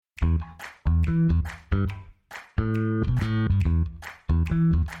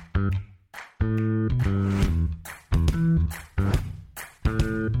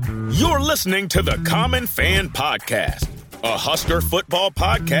You're listening to the Common Fan Podcast, a Husker football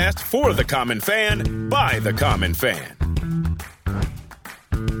podcast for the common fan, by the common fan.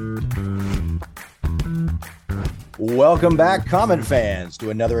 Welcome back, Common Fans,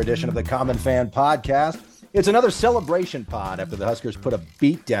 to another edition of the Common Fan Podcast. It's another celebration pod after the Huskers put a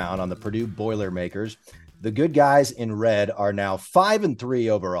beat down on the Purdue Boilermakers. The good guys in red are now 5-3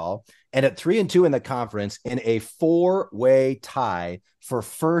 overall and at 3-2 in the conference in a four-way tie for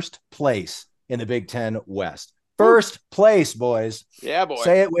first place in the Big Ten West. First place, boys. Yeah, boy.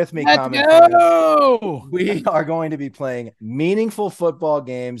 Say it with me, Let's Common go! Fans. We are going to be playing meaningful football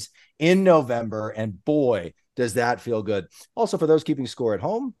games in November, and boy, does that feel good. Also, for those keeping score at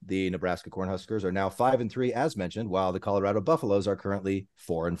home, the Nebraska Cornhuskers are now 5-3, as mentioned, while the Colorado Buffaloes are currently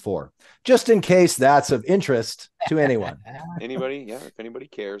 4-4. Just in case that's of interest to anyone. Anybody? Yeah, if anybody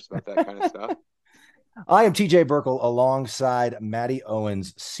cares about that kind of stuff. I am TJ Burkle alongside Matty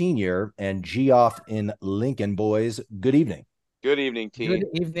Owens Sr. and Geoff in Lincoln. Boys, good evening. Good evening, team. Good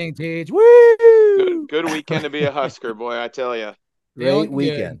evening, Tage. Woo! Good weekend to be a Husker, boy, I tell you. Great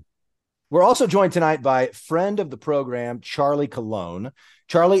weekend. We're also joined tonight by friend of the program, Charlie Colon.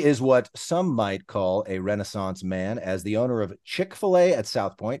 Charlie is what some might call a Renaissance man, as the owner of Chick-fil-A at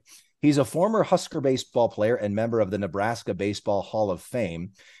South Point. He's a former Husker baseball player and member of the Nebraska Baseball Hall of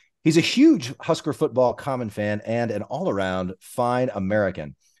Fame. He's a huge Husker football common fan and an all-around fine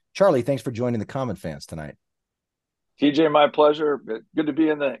American. Charlie, thanks for joining the Common Fans tonight. TJ, my pleasure. Good to be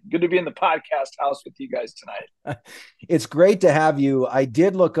in the podcast house with you guys tonight. It's great to have you. I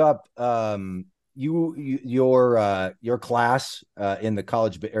did look up your class in the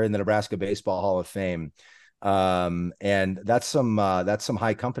college or in the Nebraska Baseball Hall of Fame, and that's some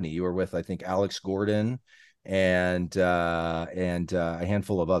high company. You were with, I think, Alex Gordon and a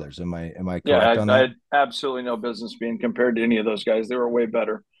handful of others. Am I correct on that? I had absolutely no business being compared to any of those guys. They were way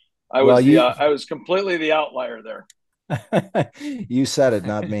better. I was completely the outlier there. You said it,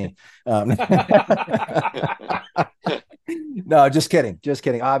 not me. No, just kidding.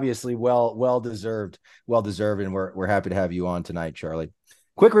 Obviously, well deserved, and we're happy to have you on tonight, Charlie.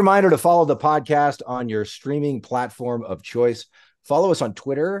 Quick reminder to follow the podcast on your streaming platform of choice. Follow us on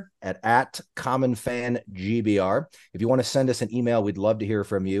Twitter at CommonFanGBR. If you want to send us an email, we'd love to hear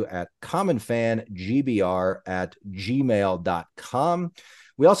from you at commonfangbr@gmail.com.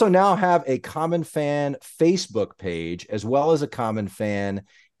 We also now have a Common Fan Facebook page, as well as a Common Fan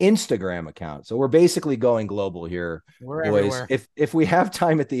Instagram account. So we're basically going global here, We're boys. everywhere. If we have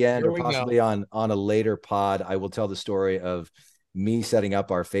time at the end, Here or we possibly on a later pod, I will tell the story of me setting up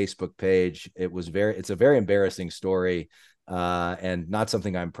our Facebook page. It's a very embarrassing story, and not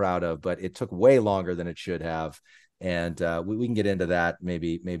something I'm proud of, but it took way longer than it should have. And we can get into that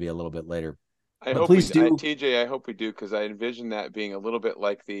maybe a little bit later. I hope TJ, I hope we do, because I envision that being a little bit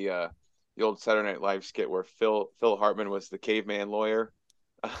like the old Saturday Night Live skit where Phil Hartman was the caveman lawyer.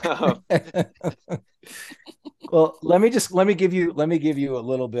 Well, let me give you a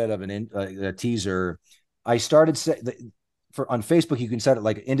little bit of a teaser. I started on Facebook, you can set it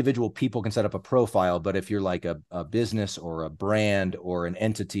like individual people can set up a profile, but if you're like a business or a brand or an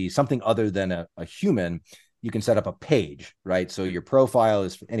entity, something other than a human, you can set up a page, right? So your profile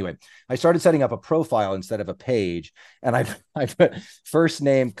is, anyway, I started setting up a profile instead of a page, and I put first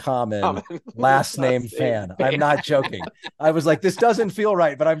name Common, last name Fan. I'm not joking. I was like, this doesn't feel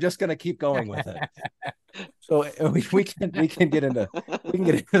right, but I'm just going to keep going with it. So we can get into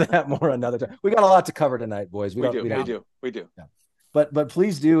that more another time. We got a lot to cover tonight, boys. We do. Yeah. But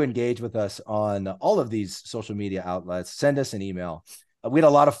please do engage with us on all of these social media outlets. Send us an email. We had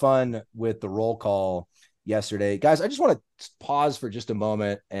a lot of fun with the roll call yesterday. Guys, I just want to pause for just a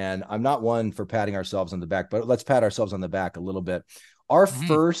moment, and I'm not one for patting ourselves on the back, but let's pat ourselves on the back a little bit. Our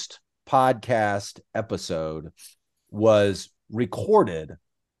first podcast episode was recorded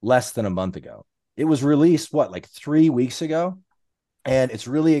less than a month ago. It was released, like 3 weeks ago? And it's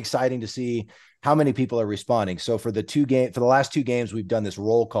really exciting to see how many people are responding. So for the last two games, we've done this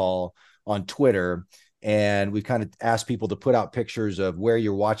roll call on Twitter, and we've kind of asked people to put out pictures of where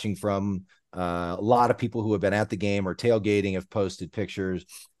you're watching from. A lot of people who have been at the game or tailgating have posted pictures,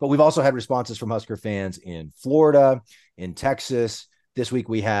 but we've also had responses from Husker fans in Florida, in Texas. This week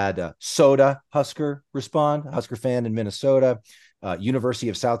we had Soda Husker respond, Husker fan in Minnesota. University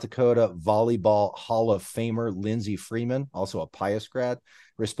of South Dakota volleyball Hall of Famer Lindsey Freeman, also a Pius grad,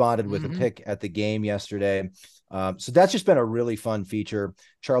 responded with a pic at the game yesterday. So that's just been a really fun feature.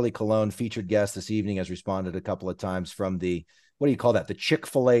 Charlie Colon, featured guest this evening, has responded a couple of times from the what do you call that? The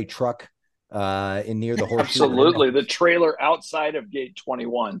Chick-fil-A truck in near the horseshoe. Absolutely. The trailer outside of gate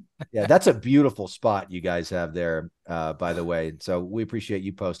 21. Yeah, that's a beautiful spot you guys have there, by the way. So we appreciate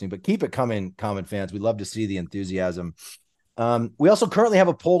you posting, but keep it coming, Common fans. We love to see the enthusiasm. We also currently have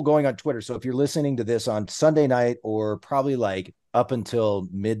a poll going on Twitter. So if you're listening to this on Sunday night or probably like up until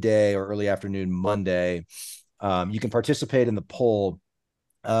midday or early afternoon Monday, you can participate in the poll.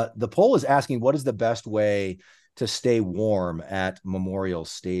 The poll is asking, what is the best way to stay warm at Memorial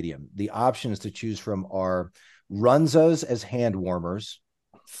Stadium? The options to choose from are Runzas as hand warmers,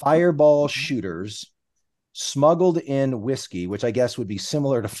 fireball shooters, smuggled in whiskey, which I guess would be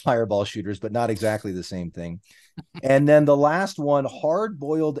similar to fireball shooters, but not exactly the same thing. And then the last one,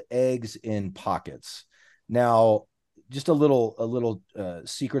 hard-boiled eggs in pockets. Now, just a little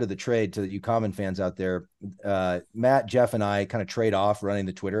secret of the trade to you Common fans out there. Matt, Jeff, and I kind of trade off running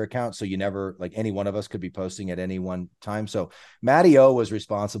the Twitter account, so you never, like, any one of us could be posting at any one time. So Matty O was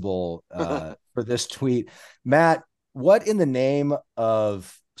responsible for this tweet. Matt, what in the name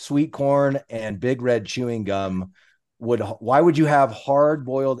of sweet corn and Big Red chewing gum why would you have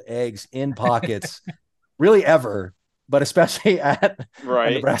hard-boiled eggs in pockets really ever, but especially at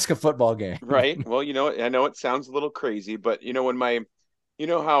a Nebraska football game? Right. Well, I know it sounds a little crazy, but when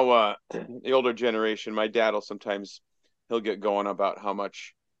how the older generation, my dad will sometimes, he'll get going about how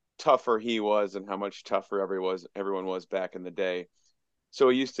much tougher he was and how much tougher everyone was back in the day. So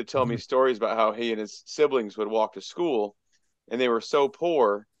he used to tell me stories about how he and his siblings would walk to school and they were so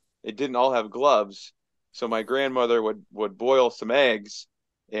poor, they didn't all have gloves. So my grandmother would boil some eggs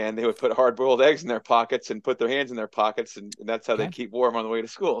and they would put hard-boiled eggs in their pockets and put their hands in their pockets, and that's how they keep warm on the way to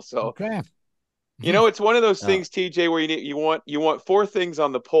school. So, it's one of those things, TJ, where you want four things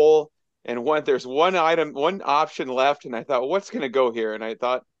on the poll, and there's one option left, and I thought, well, what's going to go here? And I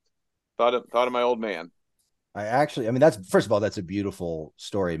thought of my old man. First of all, that's a beautiful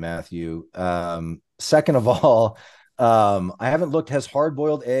story, Matthew. Second of all, I haven't looked. Has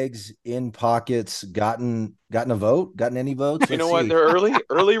hard-boiled eggs in pockets gotten a vote? Gotten any votes? You know what? There are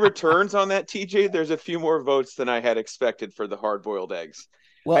early returns on that, TJ. There's a few more votes than I had expected for the hard-boiled eggs.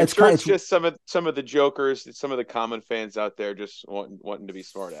 Well, it's just some of the jokers, some of the Common fans out there just wanting to be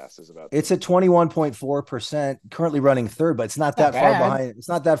smartasses about it. It's a 21.4%, currently running third, but it's not that far behind. It's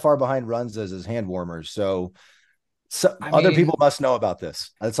not that far behind Runzas as hand warmers. So other people must know about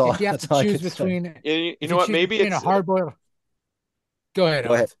this. That's all. If you have to choose between, maybe it's a hard boiled. Go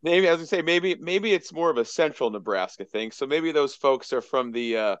ahead. Maybe, as I say, maybe it's more of a central Nebraska thing. So maybe those folks are from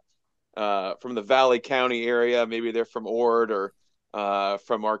the Valley County area. Maybe they're from Ord or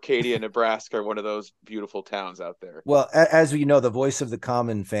from Arcadia, Nebraska, or one of those beautiful towns out there. Well, as we know, the voice of the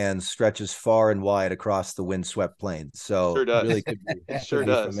Common fans stretches far and wide across the windswept plains. So sure does. Really could be, sure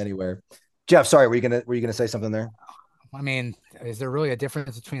does from anywhere. Jeff, sorry, were you gonna say something there? I mean, is there really a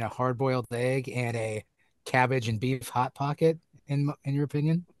difference between a hard-boiled egg and a cabbage and beef hot pocket, in your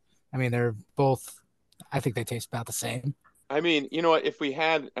opinion? I mean, they're both. I think they taste about the same. I mean, if we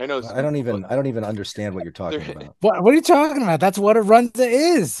had, I don't even understand what you're talking about. What are you talking about? That's what a runza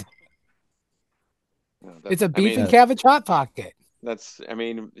is. No, it's a beef and cabbage hot pocket. I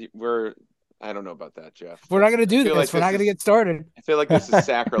don't know about that, Jeff. We're not going to do this. We're not going to get started. I feel like this is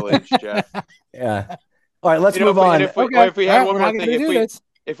sacrilege, Jeff. Yeah. All right, let's move on. If we had one more thing,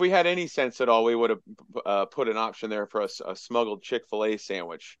 if we had any sense at all, we would have put an option there for a smuggled Chick-fil-A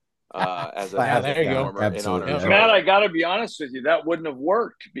sandwich as a warmer in honor of Matt, I got to be honest with you, that wouldn't have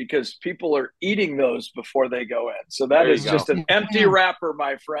worked because people are eating those before they go in. So that is just an empty wrapper,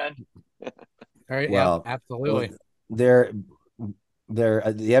 my friend. All right, well, absolutely.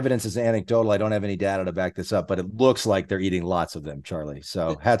 The evidence is anecdotal. I don't have any data to back this up, but it looks like they're eating lots of them, Charlie.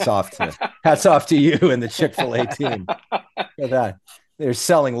 So hats off to you and the Chick-fil-A team for that. They're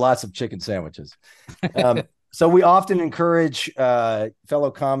selling lots of chicken sandwiches. So we often encourage fellow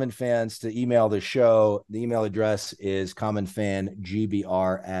Common fans to email the show. The email address is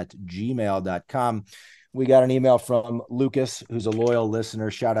commonfangbr@gmail.com. We got an email from Lucas, who's a loyal listener.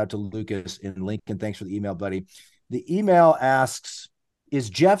 Shout out to Lucas in Lincoln. Thanks for the email, buddy. The email asks, is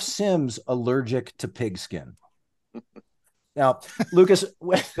Jeff Sims allergic to pigskin? Now, Lucas,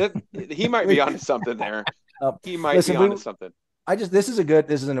 he might be onto something there. He might be onto something. This is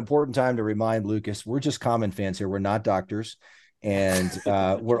an important time to remind Lucas, we're just Common fans here. We're not doctors. And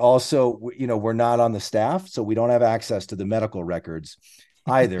we're also, we're not on the staff, so we don't have access to the medical records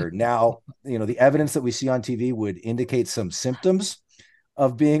either. Now, the evidence that we see on TV would indicate some symptoms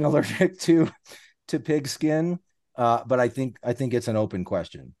of being allergic to pigskin. But I think it's an open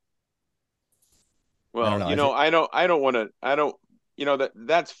question. Well,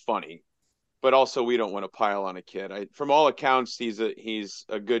 that's funny. but also we don't want to pile on a kid. From all accounts, he's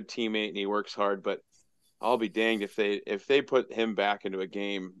a good teammate and he works hard, but I'll be danged if they put him back into a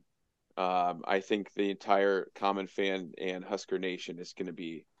game. I think the entire Common Fan and Husker Nation is going to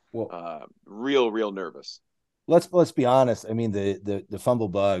be real nervous. Let's be honest. I mean, the fumble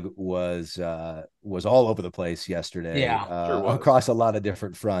bug was all over the place yesterday, across a lot of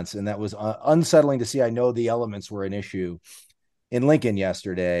different fronts, and that was unsettling to see. I know the elements were an issue in Lincoln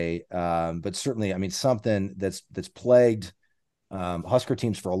yesterday, but certainly, I mean, something that's plagued Husker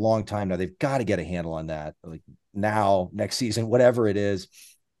teams for a long time now. They've got to get a handle on that. Like now, next season, whatever it is.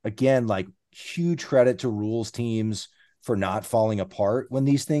 Again, like huge credit to Rhule's teams for not falling apart when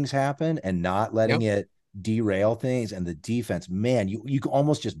these things happen and not letting it derail things. And the defense, man, you can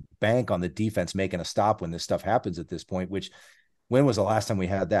almost just bank on the defense making a stop when this stuff happens at this point, which when was the last time we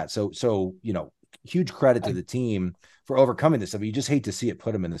had that? So, you know, huge credit to the team for overcoming this stuff. You just hate to see it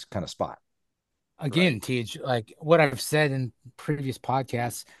put them in this kind of spot. Again, right. Teach, like what I've said in previous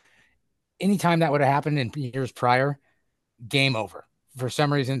podcasts, anytime that would have happened in years prior, game over. For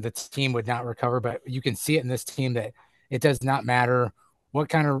some reason, the team would not recover, but you can see it in this team that it does not matter what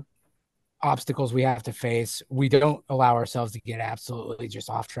kind of obstacles we have to face. We don't allow ourselves to get absolutely just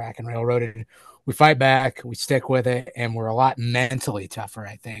off track and railroaded. We fight back, we stick with it, and we're a lot mentally tougher,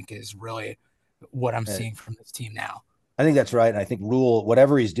 I think, is really what I'm seeing from this team now. I think that's right. And I think Rhule,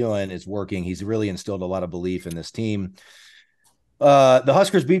 whatever he's doing is working. He's really instilled a lot of belief in this team. The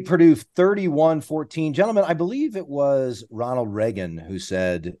Huskers beat Purdue 31-14. Gentlemen, I believe it was Ronald Reagan who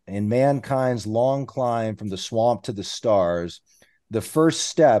said, in mankind's long climb from the swamp to the stars, the first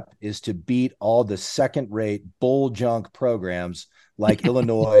step is to beat all the second-rate bull junk programs like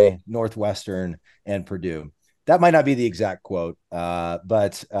Illinois, Northwestern, and Purdue. That might not be the exact quote,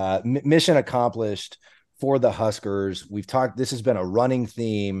 but mission accomplished for the Huskers. We've talked, this has been a running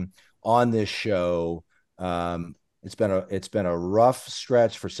theme on this show. It's been a rough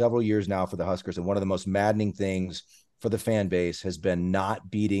stretch for several years now for the Huskers, and one of the most maddening things for the fan base has been not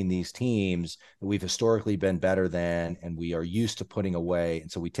beating these teams that we've historically been better than, and we are used to putting away.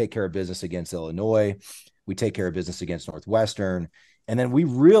 And so we take care of business against Illinois, we take care of business against Northwestern, and then we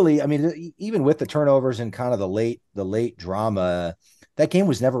really, I mean, even with the turnovers and kind of the late drama, that game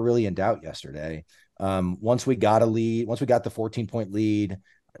was never really in doubt yesterday. Once we got a lead, once we got the 14-point lead,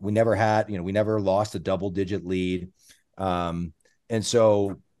 we never lost a double-digit lead. And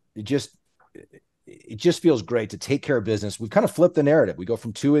so it just feels great to take care of business. We've kind of flipped the narrative. We go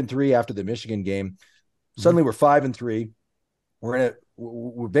from 2-3 after the Michigan game. Suddenly we're 5-3.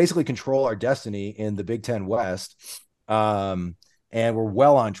 We're basically control our destiny in the Big Ten West. And we're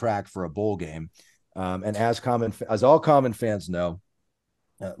well on track for a bowl game. And as all common fans know,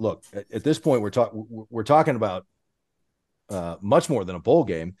 look, at this point, we're talking about much more than a bowl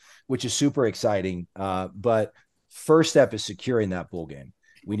game, which is super exciting. But first step is securing that bowl game.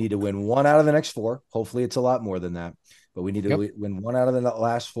 We need to win one out of the next four. Hopefully it's a lot more than that, but we need to win one out of the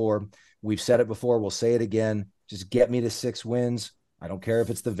last four. We've said it before. We'll say it again. Just get me to 6 wins. I don't care if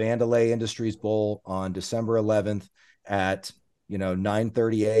it's the Vandelay Industries Bowl on December 11th at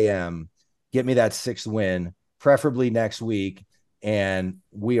 9:30 a.m. Get me that 6th win, preferably next week. And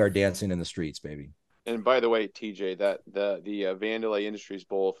we are dancing in the streets, baby. And by the way, TJ, that the Vandelay Industries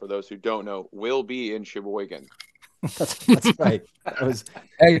Bowl, for those who don't know, will be in Sheboygan. That's right.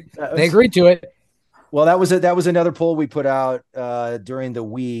 They agreed to it. Well, that was another poll we put out during the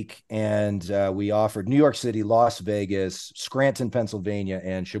week, and we offered New York City, Las Vegas, Scranton, Pennsylvania,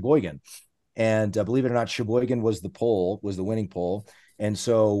 and Sheboygan. And believe it or not, Sheboygan was the winning poll. And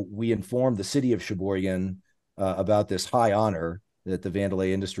so we informed the city of Sheboygan about this high honor that the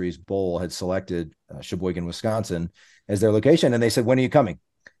Vandelay Industries Bowl had selected Sheboygan, Wisconsin as their location. And they said, when are you coming?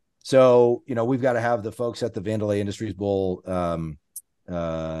 So, we've got to have the folks at the Vandelay Industries Bowl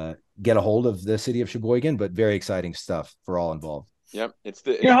get a hold of the city of Sheboygan, but very exciting stuff for all involved. Yep. It's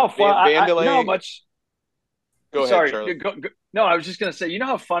the, how fun, Vandelay. How much. Go Sorry, ahead, Charlie. go. No, I was just going to say,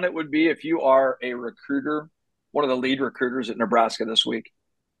 how fun it would be if you are a recruiter, one of the lead recruiters at Nebraska this week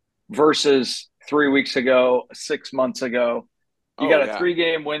versus 3 weeks ago, 6 months ago. You got a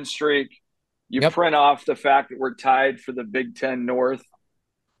 3-game win streak. You print off the fact that we're tied for the Big Ten North.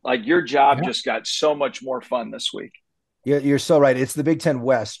 Like, your job just got so much more fun this week. You're so right. It's the Big Ten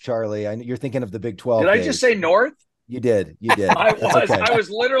West, Charlie. You're thinking of the Big 12. Did I just say North? You did. I was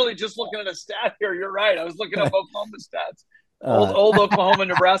literally just looking at a stat here. You're right. I was looking up Oklahoma stats. Old Oklahoma,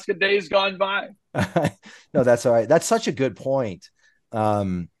 Nebraska days gone by. No, that's all right. That's such a good point.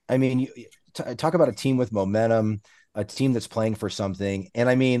 I mean, talk about a team with momentum, a team that's playing for something. And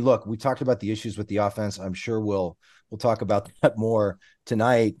I mean, look, we talked about the issues with the offense. I'm sure we'll talk about that more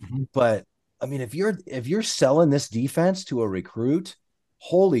tonight. Mm-hmm. But I mean, if you're selling this defense to a recruit,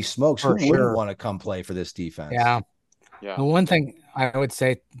 holy smokes, who For wouldn't sure. want to come play for this defense? Yeah. Yeah. The one thing I would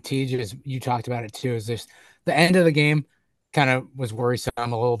say, TJ, is you talked about it too, is just the end of the game kind of was worrisome a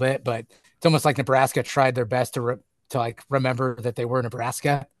little bit, but it's almost like Nebraska tried their best to like remember that they were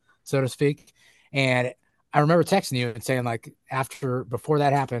Nebraska, so to speak. And I remember texting you and saying, like, before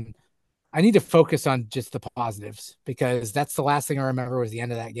that happened, I need to focus on just the positives, because that's the last thing I remember was the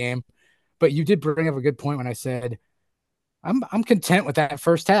end of that game. But you did bring up a good point when I said I'm content with that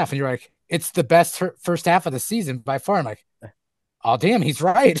first half, and you're like, it's the best first half of the season by far. I'm like, oh damn, he's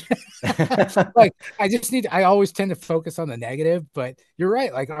right. Like, I always tend to focus on the negative, but you're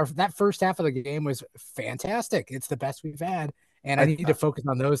right. Like, that first half of the game was fantastic. It's the best we've had, and I need to focus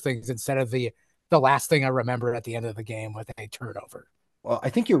on those things instead of the last thing I remember at the end of the game with a turnover. Well, I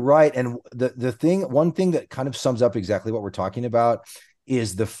think you're right. And one thing that kind of sums up exactly what we're talking about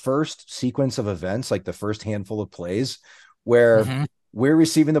is the first sequence of events, like the first handful of plays where we're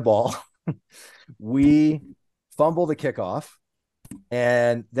receiving the ball, we fumble the kickoff,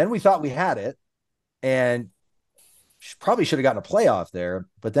 and then we thought we had it and probably should have gotten a playoff there.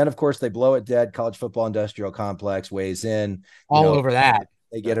 But then, of course, they blow it dead. College Football Industrial Complex weighs in. Over that.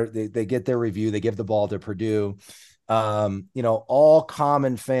 They get their review. They give the ball to Purdue. All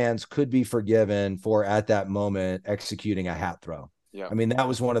common fans could be forgiven for, at that moment, executing a hat throw. Yeah. I mean, that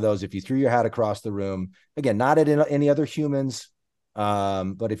was one of those, if you threw your hat across the room, again, not at any other humans,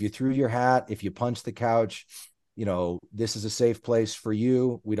 but if you threw your hat, if you punched the couch, this is a safe place for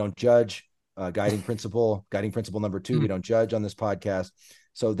you. We don't judge. Guiding principle number 2, we don't judge on this podcast.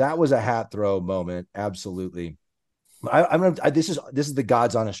 So that was a hat throw moment. Absolutely. This is the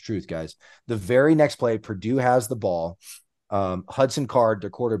God's honest truth, guys. The very next play, Purdue has the ball. Hudson Card, their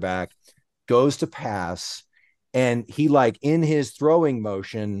quarterback, goes to pass, and he, like, in his throwing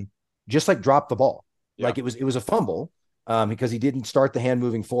motion, just like dropped the ball. Yeah. Like it was a fumble, because he didn't start the hand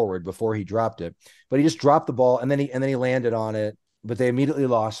moving forward before he dropped it, but he just dropped the ball, and then he landed on it. But they immediately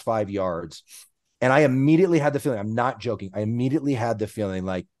lost 5 yards, and I immediately had the feeling, I'm not joking, I immediately had the feeling,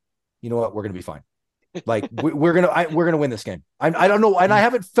 like, you know what, we're gonna be fine. Like, we're gonna win this game. I don't know, and I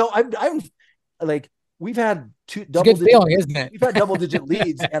haven't felt. I'm like, we've had double digit feeling, isn't it? We've had double digit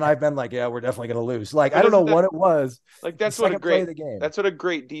leads, and I've been like, yeah, we're definitely gonna lose. Like, I don't know what it was. Like, that's what a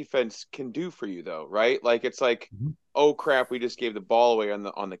great defense can do for you, though, right? Like, it's like, oh crap, we just gave the ball away on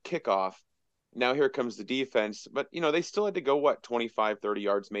the kickoff. Now here comes the defense, but they still had to go 25, 30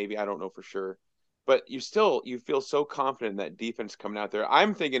 yards, maybe. I don't know for sure, but you feel so confident in that defense coming out there.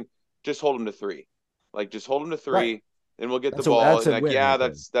 I'm thinking, just hold them to 3. Like, just hold them to 3, right, and we'll get the ball. And like, yeah,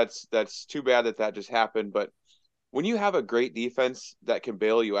 that's too bad that just happened. But when you have a great defense that can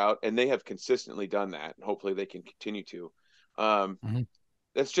bail you out, and they have consistently done that, and hopefully they can continue to,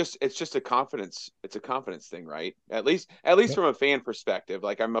 it's just a confidence. It's a confidence thing, right? At least from a fan perspective.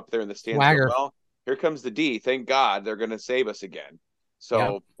 Like, I'm up there in the stands. Well, here comes the D. Thank God they're going to save us again. So,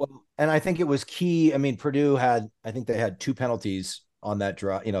 yeah. Well, and I think it was key. I mean, Purdue had 2 penalties on that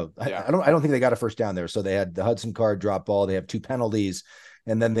draw. I don't think they got a first down there. So they had the Hudson Card drop ball. They have 2 penalties,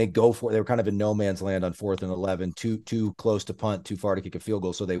 and then they go for it. They were kind of in no man's land on 4th and 11, too close to punt, too far to kick a field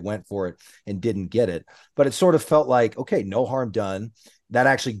goal. So they went for it and didn't get it. But it sort of felt like, okay, no harm done. That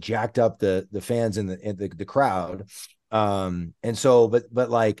actually jacked up the fans in the crowd. And so, but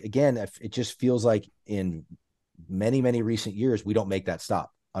like, again, it just feels like in many, many recent years, we don't make that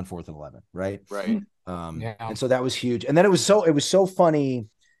stop on 4th and 11. Right. And so that was huge. And then it was so funny.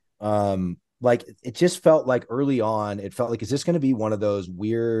 Like, it just felt like early on, it felt like, is this going to be one of those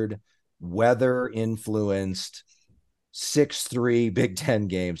weird weather influenced 6-3 Big Ten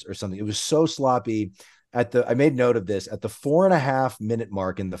games or something? It was so sloppy. I made note of this at the 4.5 minute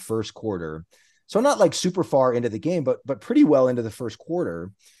mark in the first quarter. So not like super far into the game, but pretty well into the first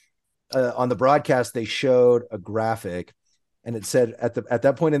quarter. On the broadcast, they showed a graphic, and it said at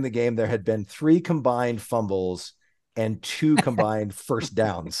that point in the game, there had been 3 combined fumbles and 2 combined first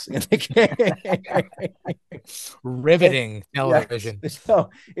downs in the game. Riveting television. Yeah. So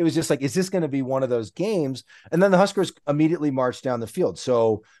it was just like, is this going to be one of those games? And then the Huskers immediately marched down the field.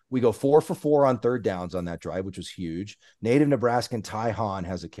 So we go 4 for 4 on 3rd downs on that drive, which was huge. Native Nebraskan Ty Hahn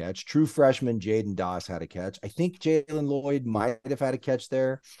has a catch. True freshman Jaden Doss had a catch. I think Jalen Lloyd might have had a catch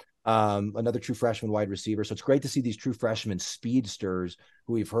there. Another true freshman wide receiver. So it's great to see these true freshmen speedsters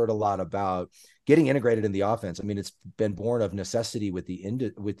who we've heard a lot about getting integrated in the offense. I mean, it's been born of necessity with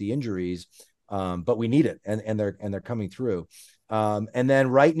the injuries, but we need it, and they're coming through. And then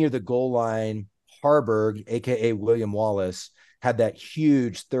right near the goal line, Harburg, aka William Wallace, had that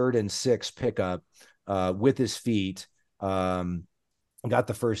huge 3rd and 6 pickup with his feet. got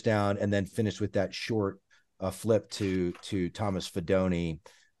the first down, and then finished with that short flip to Thomas Fidone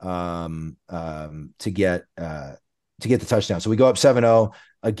to get the touchdown. So we go up 7-0.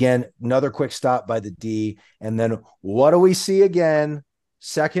 Again, another quick stop by the D. And then what do we see again?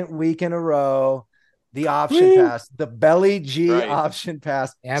 Second week in a row, the option pass, the Belly G option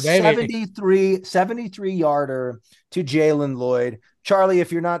pass, 73 yarder to Jalen Lloyd. Charlie,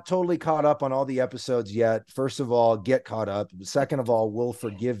 if you're not totally caught up on all the episodes yet, first of all, get caught up. Second of all, we'll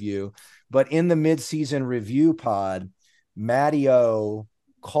forgive you. But in the midseason review pod, Matty O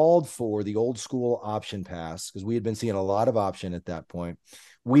called for the old school option pass because we had been seeing a lot of option at that point.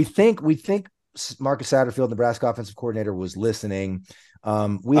 We think Marcus Satterfield, Nebraska offensive coordinator, was listening.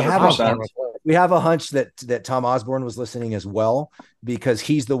 We have a hunch that Tom Osborne was listening as well, because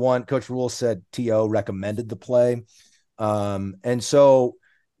he's the one. Coach Rhule said T.O. recommended the play. And so,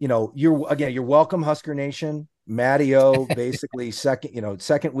 you're welcome, Husker Nation. Matty O basically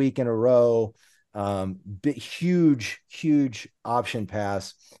second week in a row, huge option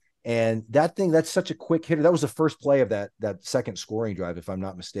pass. And that's such a quick hitter. That was the first play of that second scoring drive, if I'm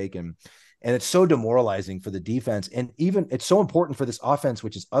not mistaken. And it's so demoralizing for the defense. And even it's so important for this offense,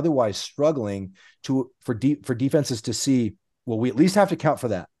 which is otherwise struggling for defenses to see, well, we at least have to count for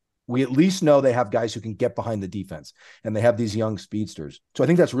that. We at least know they have guys who can get behind the defense, and they have these young speedsters. So I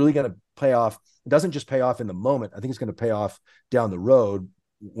think that's really going to pay off. It doesn't just pay off in the moment. I think it's going to pay off down the road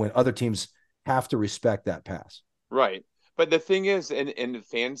when other teams have to respect that pass. Right. But the thing is, and the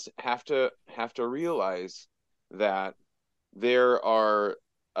fans have to realize that there are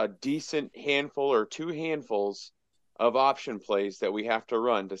a decent handful or two handfuls of option plays that we have to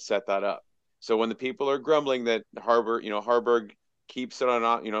run to set that up. So when the people are grumbling that Harburg keeps it on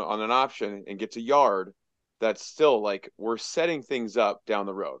an option and gets a yard, that's still like we're setting things up down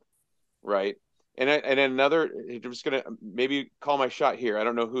the road, right? And another, I'm just gonna maybe call my shot here. I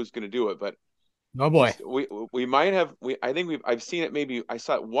don't know who's gonna do it, but oh boy, we might have. I've seen it. Maybe I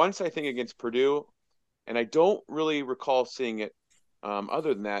saw it once. I think against Purdue, and I don't really recall seeing it.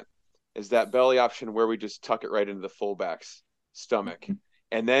 Other than that, is that belly option where we just tuck it right into the fullback's stomach,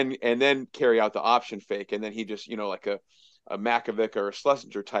 and then carry out the option fake, and then he just like a Makovic or a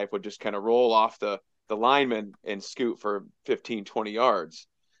Schlesinger type would just kind of roll off the lineman and scoot for 15, 20 yards.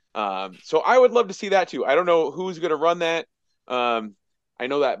 So I would love to see that too. I don't know who's going to run that. I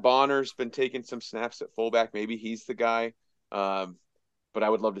know that Bonner's been taking some snaps at fullback. Maybe he's the guy. But I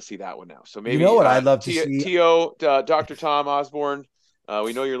would love to see that one now. So maybe what I'd love to see? T.O., Dr. Tom Osborne,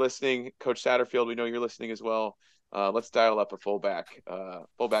 we know you're listening. Coach Satterfield, we know you're listening as well. Let's dial up a fullback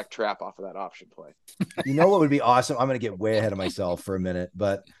trap off of that option play. You know what would be awesome? I'm going to get way ahead of myself for a minute,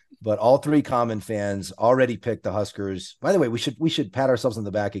 but all three Common fans already picked the Huskers. By the way, we should pat ourselves on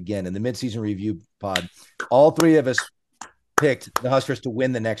the back again in the midseason review pod. All three of us picked the Huskers to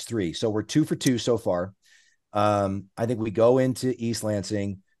win the next three. So we're 2 for 2 so far. I think we go into East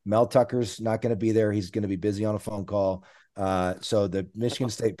Lansing. Mel Tucker's not going to be there. He's going to be busy on a phone call. So the Michigan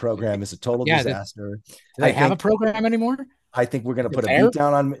State program is a total disaster. Do they have a program anymore? I think we're going to put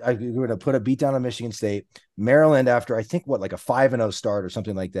a beat down on Michigan State. Maryland, after I think like a 5-0 start or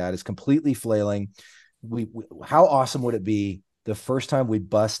something like that, is completely flailing. How awesome would it be the first time we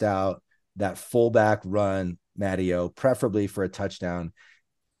bust out that fullback run, Matty-O, preferably for a touchdown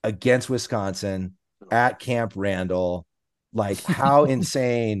against Wisconsin at Camp Randall? Like, how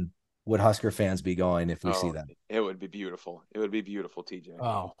insane would Husker fans be going if we see that? It would be beautiful. It would be beautiful, TJ.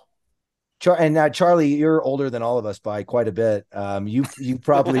 Oh. And now, Charlie, you're older than all of us by quite a bit. You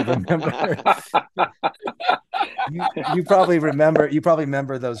probably remember. you probably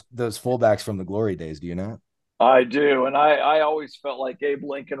remember those fullbacks from the glory days. Do you not? I do, and I always felt like Abe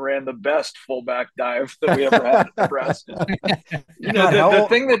Lincoln ran the best fullback dive that we ever had at Nebraska. The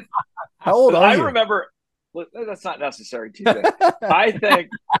thing that how old are you? I remember. That's not necessary, TJ.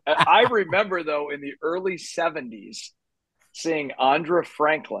 I remember though in the early 70s seeing Andra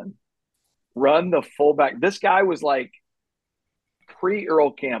Franklin run the fullback. This guy was like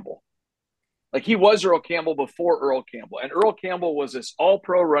pre-Earl Campbell. Like he was Earl Campbell before Earl Campbell. And Earl Campbell was this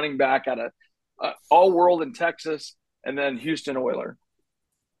all-pro running back at a all-world in Texas and then Houston Oiler.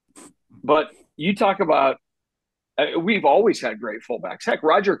 But you talk about we've always had great fullbacks. Heck,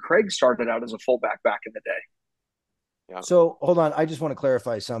 Roger Craig started out as a fullback back in the day. Yeah. So hold on. I just want to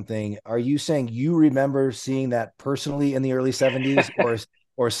clarify something. Are you saying you remember seeing that personally in the early 70s or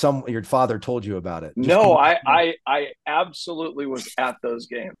your father told you about it? No, I absolutely was at those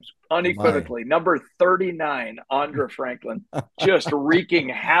games unequivocally. Number 39, Andra Franklin, just wreaking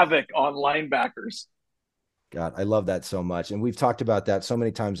havoc on linebackers. God, I love that so much. And we've talked about that so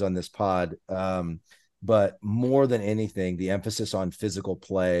many times on this pod. but more than anything, the emphasis on physical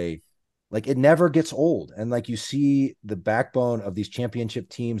play, like it never gets old. And like you see the backbone of these championship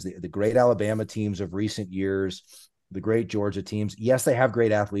teams, the great Alabama teams of recent years, the great Georgia teams. Yes, they have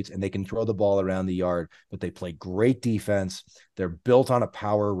great athletes and they can throw the ball around the yard, but they play great defense. They're built on a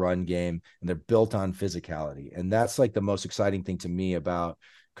power run game and they're built on physicality. And that's like the most exciting thing to me about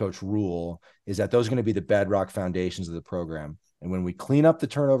Coach Rhule, is that those are going to be the bedrock foundations of the program. And when we clean up the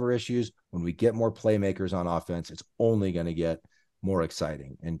turnover issues, when we get more playmakers on offense, it's only going to get more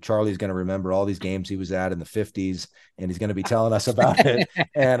exciting. And Charlie's going to remember all these games he was at in the 50s, and he's going to be telling us about it.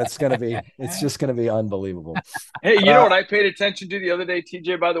 And it's just going to be unbelievable. Hey, you know what I paid attention to the other day,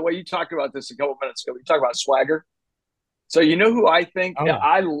 TJ, by the way, you talked about this a couple minutes ago. We talked about swagger. So you know who I think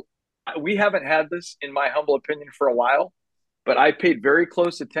we haven't had this, in my humble opinion, for a while, but I paid very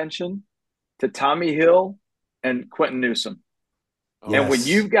close attention to Tommy Hill and Quentin Newsome. Yes. And when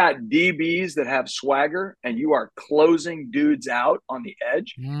you've got DBs that have swagger and you are closing dudes out on the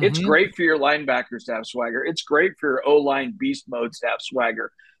edge, it's great for your linebackers to have swagger. It's great for your O-line beast modes to have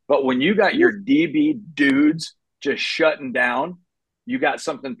swagger. But when you got your DB dudes just shutting down, you got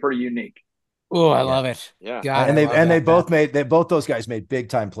something pretty unique. Oh, I love it. Yeah. God, both those guys made big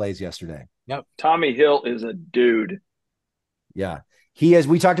time plays yesterday. Yep. Tommy Hill is a dude. Yeah.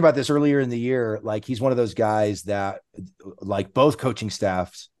 We talked about this earlier in the year. Like, he's one of those guys that, like, both coaching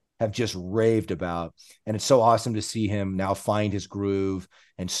staffs have just raved about. And it's so awesome to see him now find his groove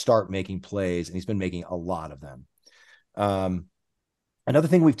and start making plays. And he's been making a lot of them. Another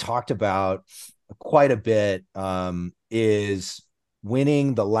thing we've talked about quite a bit is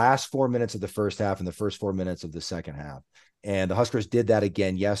winning the last 4 minutes of the first half and the first 4 minutes of the second half. And the Huskers did that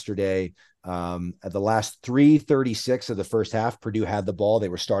again yesterday. At the last 3:36 of the first half, Purdue had the ball. They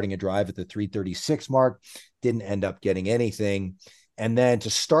were starting a drive at the 3:36 mark, didn't end up getting anything. And then to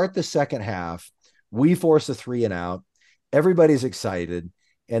start the second half, we force a 3 and out. Everybody's excited.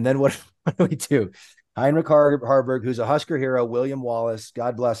 And then what do we do? Heinrich Harburg, who's a Husker hero, William Wallace,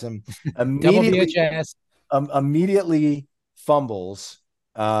 God bless him, immediately fumbles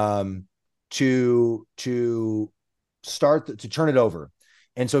to start to turn it over.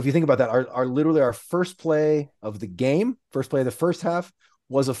 And so if you think about that, our first play of the game, first play of the first half,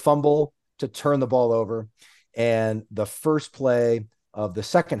 was a fumble to turn the ball over. And the first play of the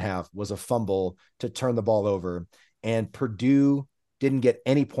second half was a fumble to turn the ball over. And Purdue didn't get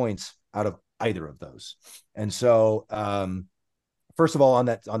any points out of either of those. And so first of all, on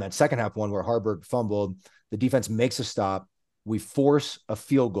that second half one where Harburg fumbled, the defense makes a stop. We force a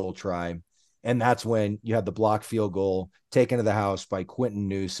field goal try. And that's when you had the block field goal taken to the house by Quentin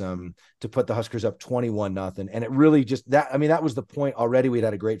Newsome to put the Huskers up 21-0. And it really just that was the point already. We'd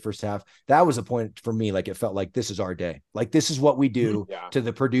had a great first half. That was the point for me. Like, it felt like this is our day. Like, this is what we do to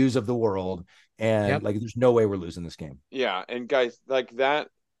the Purdues of the world. And like, there's no way we're losing this game. Yeah. And guys, like that,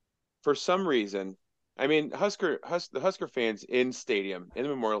 for some reason, I mean, the Husker fans in the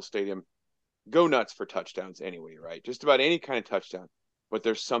Memorial Stadium, go nuts for touchdowns anyway, right? Just about any kind of touchdown. But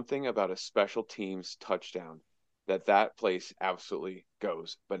there's something about a special teams touchdown that place absolutely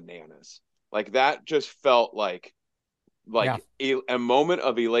goes bananas. Like, that just felt like a moment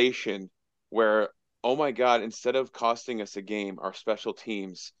of elation where, oh my God, instead of costing us a game, our special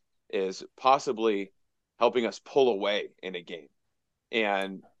teams is possibly helping us pull away in a game.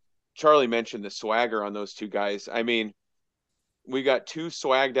 And Charlie mentioned the swagger on those two guys. I mean, we got two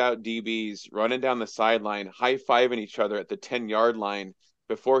swagged out DBs running down the sideline, high-fiving each other at the 10-yard line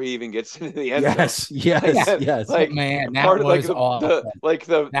before he even gets into the end zone. Yes. Like, man, that part was of awesome.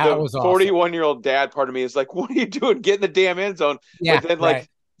 the 41-year-old dad part of me is like, what are you doing? Get in the damn end zone. Yeah, but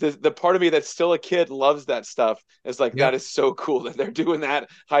then the part of me that's still a kid loves that stuff. It's like, that is so cool that they're doing that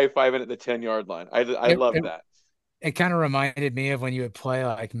high-fiving at the 10-yard line. I love that. It kind of reminded me of when you would play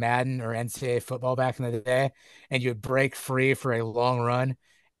like Madden or NCAA football back in the day, and you would break free for a long run,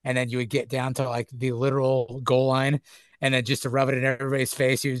 and then you would get down to like the literal goal line, and then just to rub it in everybody's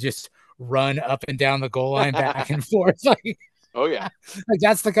face, you would just run up and down the goal line back and forth. Like, oh yeah, like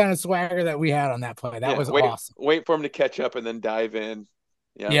that's the kind of swagger that we had on that play. That was awesome. Wait for him to catch up and then dive in.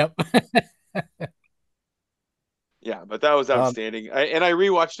 Yeah. Yep. Yeah, but that was outstanding. I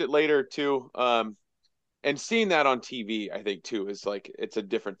rewatched it later too. And seeing that on TV, I think too, is like, it's a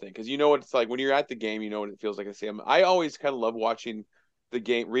different thing. Cause you know what it's like when you're at the game, you know what it feels like to see them. I always kind of love watching the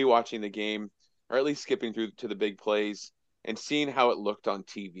game, rewatching the game, or at least skipping through to the big plays and seeing how it looked on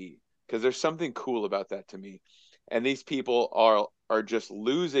TV. Cause there's something cool about that to me. And these people are just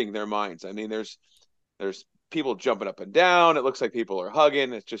losing their minds. I mean, there's people jumping up and down. It looks like people are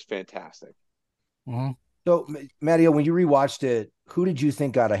hugging. It's just fantastic. Mm-hmm. So, Matteo, when you rewatched it, who did you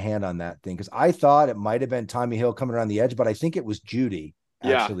think got a hand on that thing? Because I thought it might have been Tommy Hill coming around the edge, but I think it was Judy.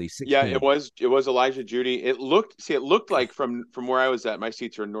 Actually, 16. Yeah, it was Elijah Judy. It looked like from where I was at, my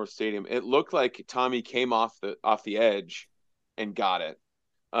seats are in North Stadium. It looked like Tommy came off the edge and got it.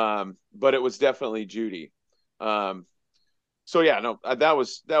 But it was definitely Judy. So yeah, no, that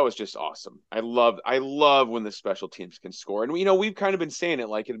was just awesome. I love when the special teams can score. And we've kind of been saying it,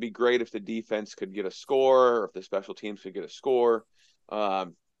 like it'd be great if the defense could get a score or if the special teams could get a score. I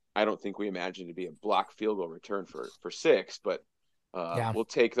don't think we imagined it'd be a block field goal return for 6, but we'll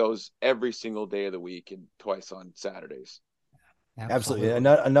take those every single day of the week and twice on Saturdays. Absolutely.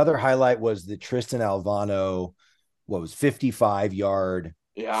 Another highlight was the Tristan Alvano, 55-yard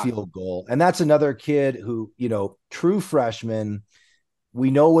field goal. And that's another kid who, true freshman.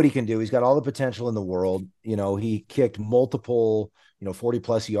 We know what he can do. He's got all the potential in the world. He kicked multiple,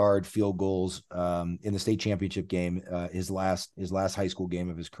 40+ yard field goals in the state championship game, his last high school game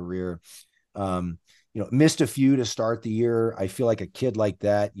of his career. Missed a few to start the year. I feel like a kid like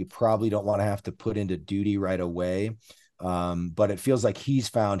that, you probably don't want to have to put into duty right away. But it feels like he's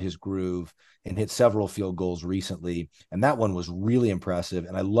found his groove and hit several field goals recently. And that one was really impressive.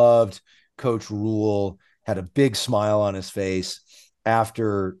 And I loved Coach Rhule, had a big smile on his face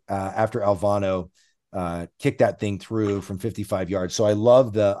after Alvano kicked that thing through from 55 yards. So I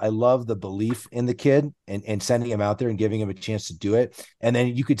love the belief in the kid and sending him out there and giving him a chance to do it. And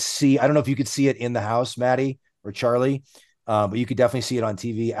then you could see, I don't know if you could see it in the house, Maddie or Charlie, but you could definitely see it on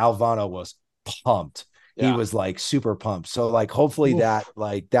TV. Alvano was pumped. Yeah. He was like super pumped. So like, hopefully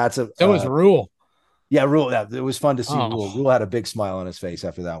that's so was Rhule. Yeah. Rhule. Yeah, it was fun to see Rhule. Rhule had a big smile on his face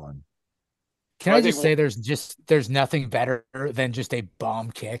after that one. Can I just say there's nothing better than just a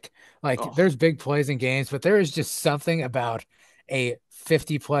bomb kick. There's big plays in games, but there is just something about a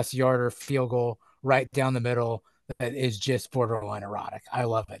 50+ yarder field goal right down the middle that is just borderline erotic. I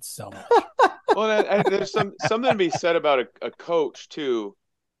love it so much. Well, there's something to be said about a coach too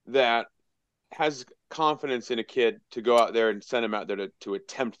that has confidence in a kid to go out there and send him out there to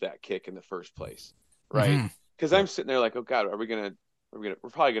attempt that kick in the first place, right? Because I'm sitting there like, oh God, we're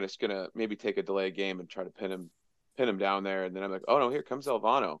probably gonna maybe take a delay game and try to pin him down there, and then I'm like, oh no, here comes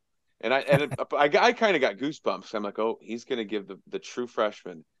Alvano, and I kind of got goosebumps. I'm like, oh, he's gonna give the true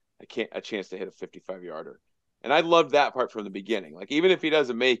freshman a chance to hit a 55-yarder, and I loved that part from the beginning. Like even if he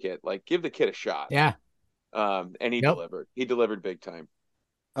doesn't make it, like give the kid a shot. Yeah. And he delivered. He delivered big time.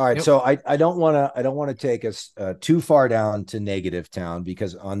 All right, so I don't want to take us too far down to negative town,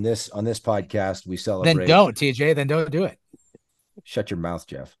 because on this podcast we celebrate. Then don't, TJ. Then don't do it. Shut your mouth,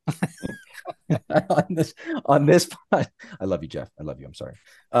 Jeff. on this I love you, Jeff. I love you. I'm sorry.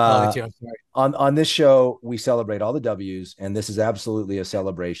 Love you too. I'm sorry. On this show, we celebrate all the W's, and this is absolutely a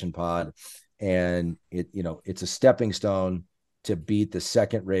celebration pod. And it's a stepping stone to beat the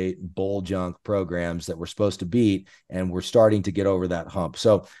second-rate bowl junk programs that we're supposed to beat, and we're starting to get over that hump.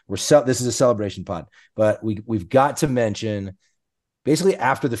 So this is a celebration pod, but we've got to mention basically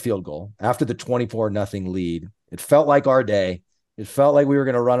after the field goal, after the 24-0 lead, it felt like our day. It felt like we were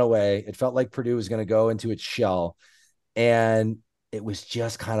going to run away. It felt like Purdue was going to go into its shell, and it was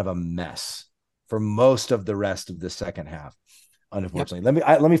just kind of a mess for most of the rest of the second half. Unfortunately,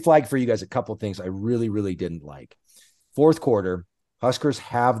 let me flag for you guys a couple of things I really, really didn't like. Fourth quarter, Huskers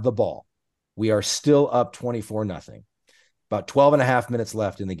have the ball. We are still up 24-0. About 12 and a half minutes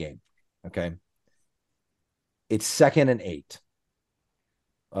left in the game. Okay. It's 2nd and 8.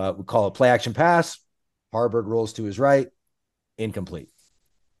 We call a play action pass. Harburg rolls to his right. Incomplete.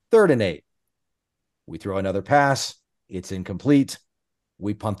 3rd and 8. We throw another pass. It's incomplete.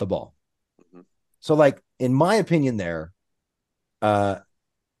 We punt the ball. Mm-hmm. So in my opinion there,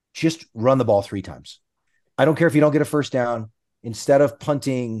 just run the ball 3 times. I don't care if you don't get a first down. Instead of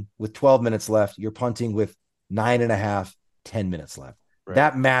punting with 12 minutes left, you're punting with 9.5, 10 minutes left. Right.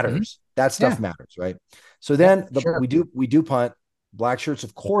 That matters. Mm-hmm. That stuff matters, right? So then we do punt. Blackshirts,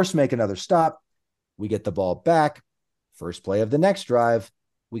 of course, make another stop. We get the ball back. First play of the next drive,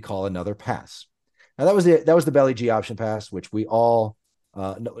 we call another pass. Now that was the belly G option pass, which we all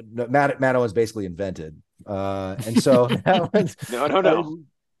Matt Owens basically invented. And so that was,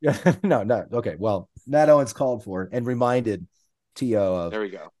 no. Okay. Well, Matt Owens called for and reminded T.O. of. There we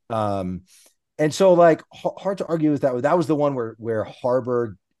go. And so hard to argue with that. That was the one where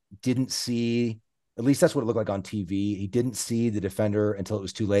Harburg didn't see, at least that's what it looked like on TV. He didn't see the defender until it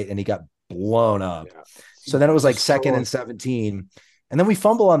was too late, and he got blown up. Yeah. So then it was 2nd and 17. And then we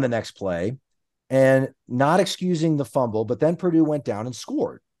fumble on the next play, and not excusing the fumble, but then Purdue went down and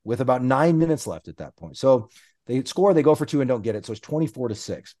scored with about 9 minutes left at that point. So they score, they go for 2 and don't get it. So it's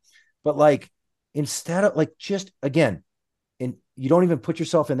 24-6. But instead of just again, and you don't even put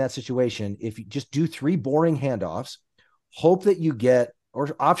yourself in that situation. If you just do 3 boring handoffs, hope that you get,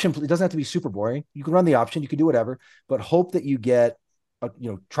 or option, it doesn't have to be super boring. You can run the option, you can do whatever, but hope that you get,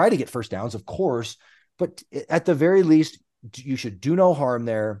 try to get first downs, of course, but at the very least, you should do no harm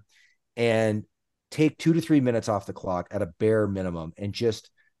there and take 2 to 3 minutes off the clock at a bare minimum. And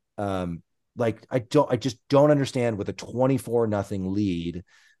just I just don't understand with a 24-0 lead,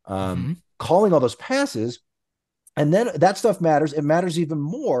 calling all those passes. And then that stuff matters. It matters even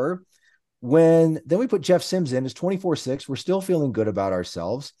more when then we put Jeff Sims in. It's 24-6. We're still feeling good about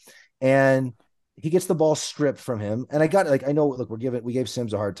ourselves. And he gets the ball stripped from him. And I know, look, we gave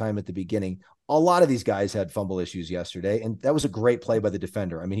Sims a hard time at the beginning. A lot of these guys had fumble issues yesterday. And that was a great play by the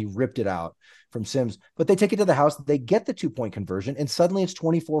defender. I mean, he ripped it out from Sims, but they take it to the house. They get the 2-point conversion, and suddenly it's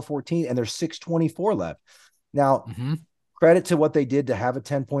 24-14 and there's 6:24 left. Now, credit to what they did to have a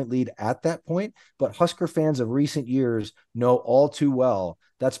 10-point lead at that point. But Husker fans of recent years know all too well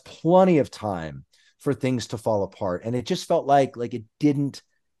that's plenty of time for things to fall apart. And it just felt like it didn't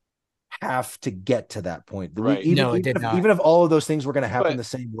have to get to that point. Right. Even if all of those things were going to happen the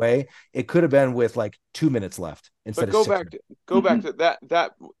same way, it could have been with 2 minutes left instead of 6 minutes. Go back to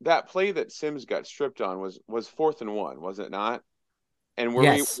that play that Sims got stripped on was 4th and 1, was it not? And were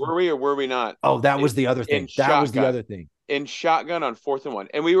we or were we not? Oh, that was the other thing. That was the other thing. In shotgun on 4th and 1.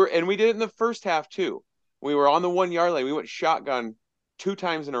 And we did it in the first half too. We were on the 1 yard line. We went shotgun 2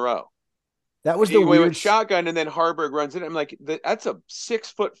 times in a row. That was the weird. We went shotgun, and then Harburg runs in. I'm like, that's a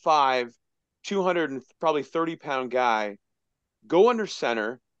 6'5", 230-pound guy. Go under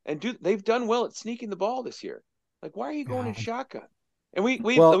center and they've done well at sneaking the ball this year. Like, why are you going in shotgun? And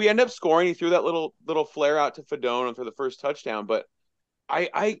we end up scoring. He threw that little flare out to Fedone for the first touchdown. But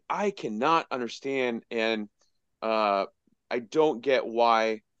I cannot understand, and I don't get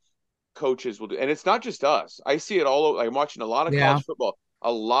why coaches will do. And it's not just us. I see it all over. I'm watching a lot of college football.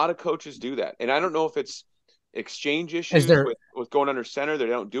 A lot of coaches do that. And I don't know if it's exchange issues with going under center. They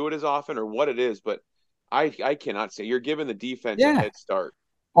don't do it as often or what it is, but I cannot say. You're giving the defense a head start.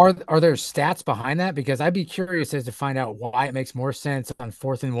 Are there stats behind that? Because I'd be curious as to find out why it makes more sense on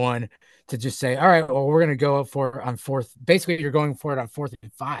 4th and 1 to just say, all right, well, we're going to go up for it on 4th. Basically, you're going for it on 4th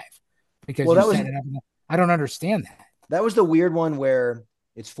and 5 because I don't understand that. That was the weird one where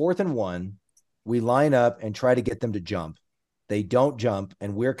it's 4th and 1. We line up and try to get them to jump. They don't jump,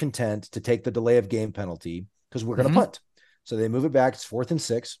 and we're content to take the delay of game penalty because we're going to punt. So they move it back. It's 4th and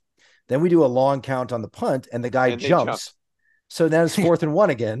 6. Then we do a long count on the punt, and the guy jumps. So then it's 4th and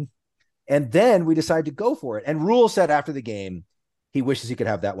 1 again. And then we decide to go for it. And Rhule said after the game, he wishes he could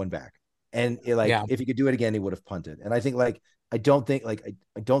have that one back. And if he could do it again, he would have punted. And I think I don't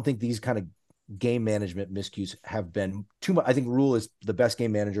think these kind of game management miscues have been too much. I think Rhule is the best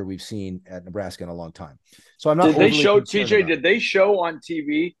game manager we've seen at Nebraska in a long time. So I'm not. Did they show TJ? Did they show on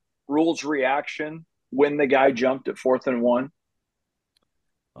TV Rhule's reaction when the guy jumped at 4th and 1?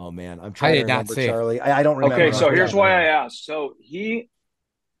 Oh man, I'm trying to remember, Charlie. I don't remember. Okay, so here's why I asked. So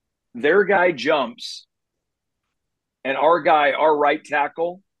their guy jumps, and our right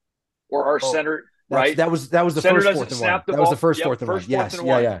tackle or our center, right? That was the first 4th and 1. That was the first 4th and 1. Yes,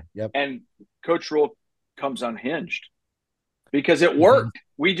 yep. And Coach Rhule comes unhinged because it worked.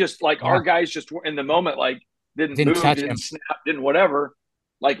 We just our guys just in the moment didn't move, didn't snap, didn't whatever.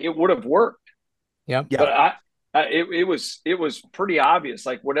 It would have worked. Yep. But it was pretty obvious.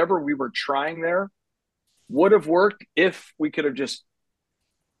 Whatever we were trying there would have worked if we could have just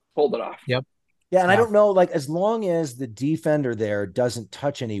pulled it off. Yep. Yeah, and I don't know, as long as the defender there doesn't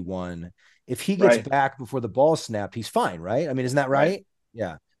touch anyone, if he gets back before the ball snapped, he's fine, right? I mean, isn't that right?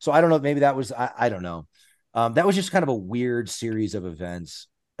 Yeah. So I don't know. Maybe that was I don't know. That was just kind of a weird series of events.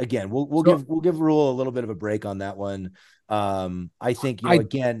 Again, we'll give Rhule a little bit of a break on that one. I think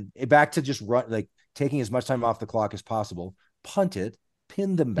again, back to just run taking as much time off the clock as possible, punt it,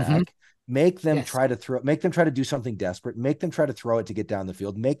 pin them back, make them try to do something desperate, make them try to throw it to get down the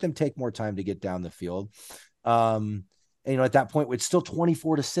field, make them take more time to get down the field. And at that point, it's still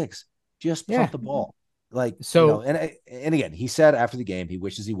 24-6. Just punt the ball. And again, he said after the game he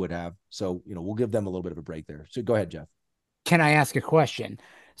wishes he would have. So, we'll give them a little bit of a break there. So go ahead, Jeff. Can I ask a question?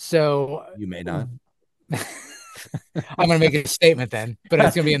 So you may not. I'm going to make a statement then, but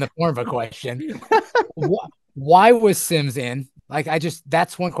it's going to be in the form of a question. Why was Sims in?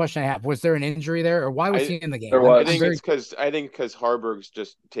 That's one question I have. Was there an injury there, or why was he in the game? I think because Harburg's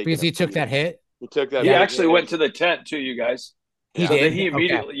just taking because he took that hit. He took that. He actually went to the tent too, you guys. He did. He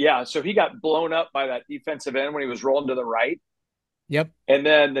immediately, So he got blown up by that defensive end when he was rolling to the right. Yep. And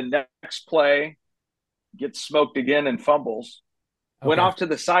then the next play gets smoked again and fumbles. Went off to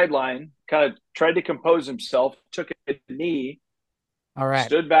the sideline, kind of tried to compose himself, took a knee, All right.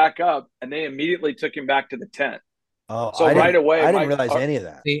 stood back up, and they immediately took him back to the tent. Oh, So right away, I didn't realize any of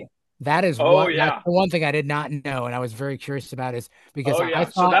that. See, that is Oh what that's yeah, the one thing I did not know, and I was very curious about is because oh I yeah.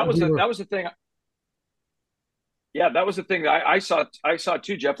 So thought we were that was the thing. Yeah, that was the thing that I saw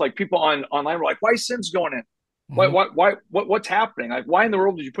too, Jeff. Like people online were like, "Why is Sims going in? mhm, What's happening? Like, why in the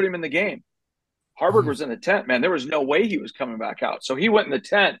world did you put him in the game?" Harvard mhm. was in the tent, man. There was no way he was coming back out. So he went in the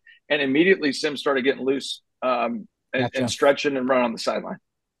tent, and immediately Sims started getting loose, and Gotcha. stretching and running on the sideline.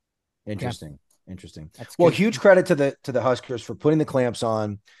 Interesting. Interesting. That's Well, good. huge credit to the Huskers for putting the clamps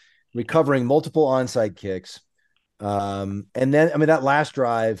on, recovering multiple onside kicks. And then, I mean, that last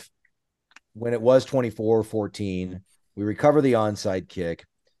drive, when it was 24-14, we recover the onside kick.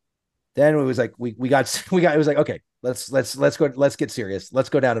 Then it was like, we got, it was like, okay, let's go, let's get serious. Let's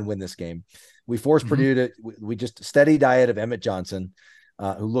go down and win this game. We forced Mhm. Purdue to, we just steady diet of Emmett Johnson,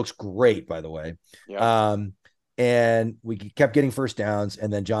 who looks great, by the way. Yeah. And we kept getting first downs,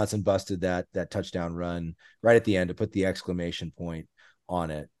 and then Johnson busted that touchdown run right at the end to put the exclamation point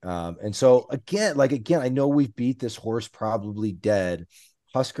on it. And so again, I know we've beat this horse probably dead.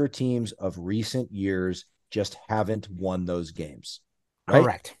 Husker teams of recent years just haven't won those games, right?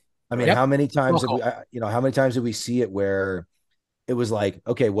 Correct. I mean, Yep. how many times have Cool. we, how many times did we see it where it was like,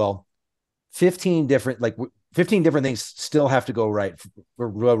 okay, well, 15 different, like 15 different things still have to go right or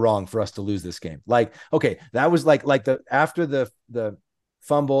wrong for us to lose this game. Like, okay, that was like after the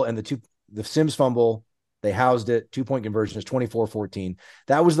fumble and the Sims fumble, they housed it. 2-point conversion is 24-14.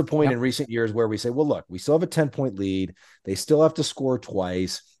 That was the point Yep. in recent years where we say, well, look, we still have a 10-point lead. They still have to score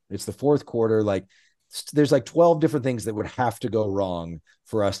twice. It's the fourth quarter. Like, there's like 12 different things that would have to go wrong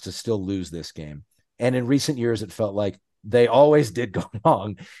for us to still lose this game. And in recent years, it felt like they always did go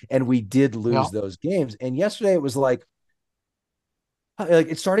wrong, and we did lose Yep. those games. And yesterday it was like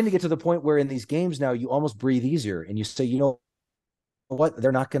it's starting to get to the point where in these games now you almost breathe easier and you say, you know what,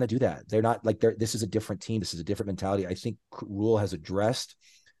 they're not going to do that. They're not like this is a different team. This is a different mentality. I think Rhule has addressed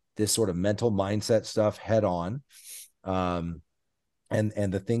this sort of mental mindset stuff head on. And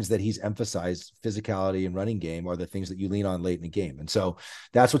the things that he's emphasized, physicality and running game, are the things that you lean on late in the game. And so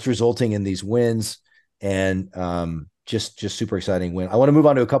that's what's resulting in these wins. And just super exciting win. I want to move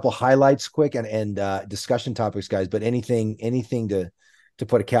on to a couple highlights quick and discussion topics, guys, but anything to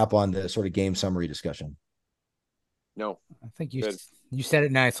put a cap on the sort of game summary discussion. No. I think Good. you said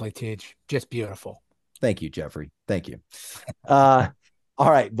it nicely, Teach. Just beautiful. Thank you, Jeffrey. Thank you. All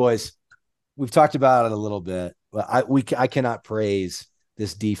right, boys. We've talked about it a little bit, but I cannot praise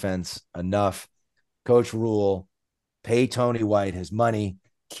this defense enough. Coach Rhule, pay Tony White his money,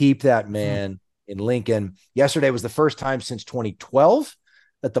 keep that man in Lincoln. Yesterday was the first time since 2012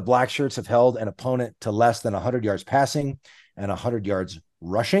 that the Blackshirts have held an opponent to less than 100 yards passing and 100 yards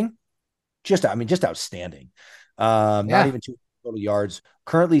rushing. Just outstanding. Not even 2 total yards.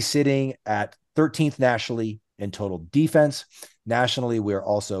 Currently sitting at 13th nationally in total defense. Nationally, we're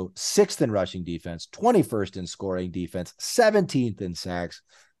also 6th in rushing defense, 21st in scoring defense, 17th in sacks.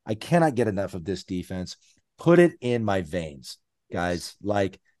 I cannot get enough of this defense. Put it in my veins, guys.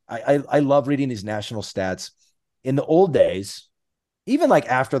 Like, I love reading these national stats. In the old days, even like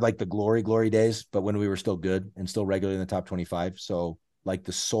after like the glory days, but when we were still good and still regularly in the top 25. So like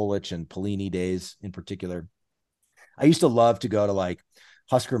the Solich and Pelini days in particular, I used to love to go to like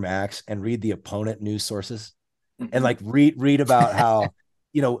Husker Max and read the opponent news sources and like read about how,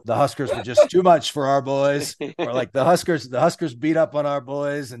 the Huskers were just too much for our boys, or like the Huskers beat up on our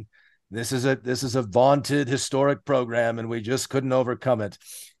boys, and this is a vaunted historic program and we just couldn't overcome it.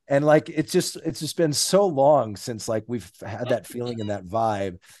 And like it's just been so long since like we've had that feeling and that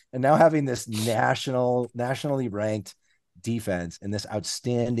vibe, and now having this nationally ranked defense and this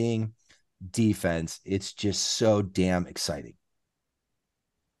outstanding defense, it's just so damn exciting.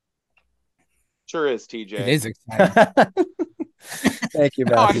 Sure is, TJ. It is exciting. Thank you,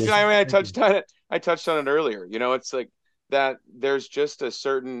 Matthew. I touched on it. I touched on it earlier. It's like that. There's just a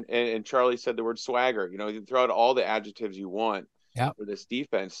certain, and Charlie said the word swagger. You throw out all the adjectives you want for this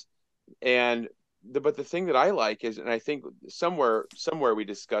defense, but the thing that I like is, and I think somewhere we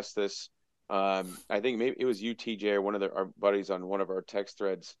discussed this. I think maybe it was you, TJ, or one of our buddies on one of our text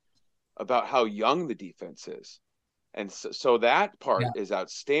threads about how young the defense is, and so that part is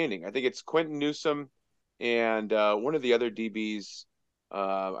outstanding. I think it's Quentin Newsome and one of the other DBs,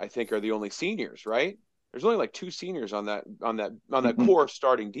 I think, are the only seniors, right? There's only like 2 seniors on that core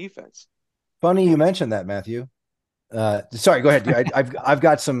starting defense. Funny you mentioned that, Matthew. Sorry, go ahead. I've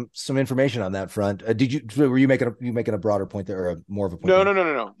got some information on that front. Were you making a broader point there, or more of a point?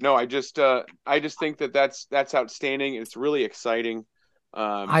 No. I just think that's outstanding. It's really exciting.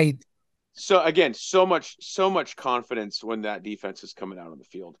 So again, so much confidence when that defense is coming out on the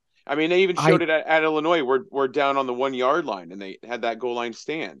field. I mean, they even showed it at Illinois. We're down on the 1 yard line and they had that goal line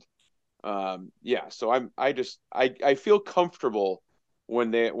stand. So I feel comfortable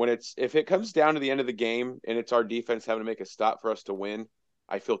if it comes down to the end of the game and it's our defense having to make a stop for us to win.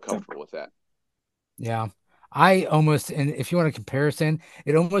 I feel comfortable with that. Yeah. And if you want a comparison,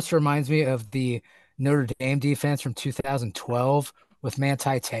 it almost reminds me of the Notre Dame defense from 2012 with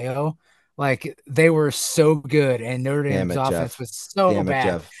Manti Te'o. Like, they were so good, and Notre Dame's offense was so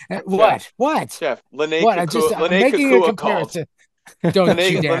bad. What? Jeff, I'm making a comparison. Don't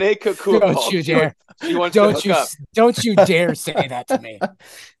you dare! Don't you dare! Don't you dare say that to me,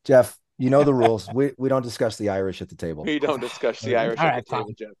 Jeff. You know the rules. We don't discuss the Irish at the table. We don't discuss the Irish at the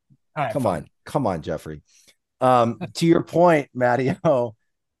table, Jeff. All right, come on, Jeffrey. To your point, Matty,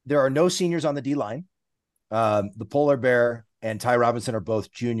 there are no seniors on the D line. The Polar Bear and Ty Robinson are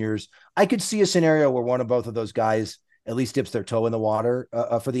both juniors. I could see a scenario where one of both of those guys at least dips their toe in the water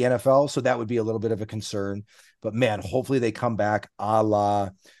for the NFL. So that would be a little bit of a concern. But man, hopefully they come back a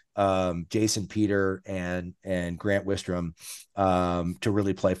la Jason Peter and Grant Wistrom to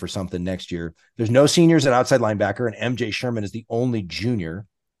really play for something next year. There's no seniors at outside linebacker, and MJ Sherman is the only junior.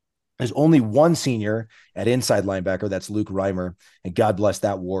 There's only one senior at inside linebacker. That's Luke Reimer. And God bless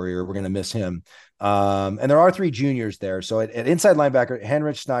that warrior. We're going to miss him. And there are 3 juniors there. So at inside linebacker,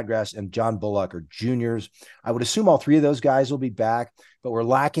 Henrich Snodgrass and John Bullock are juniors. I would assume all 3 of those guys will be back, but we're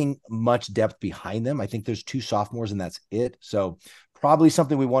lacking much depth behind them. I think there's 2 sophomores and that's it. So probably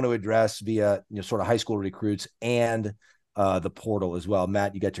something we want to address via, sort of high school recruits and the portal as well.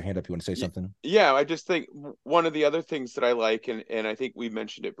 Matt, you got your hand up. You want to say something? Yeah, I just think one of the other things that I like, and I think we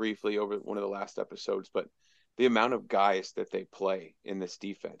mentioned it briefly over one of the last episodes, but the amount of guys that they play in this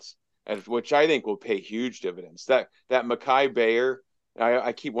defense, which I think will pay huge dividends. That Makai Bayer,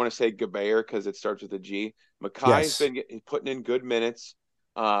 I keep want to say Gabayer because it starts with a G. Makai's been putting in good minutes.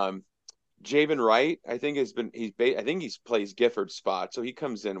 Javen Wright, I think he's plays Gifford's spot, so he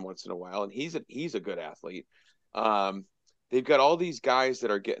comes in once in a while, and he's a good athlete. They've got all these guys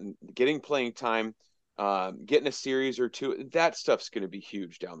that are getting playing time, getting a series or 2. That stuff's going to be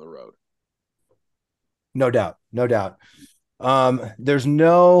huge down the road. No doubt. There's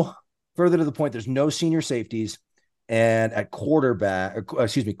no further to the point. There's no senior safeties, and at cornerback,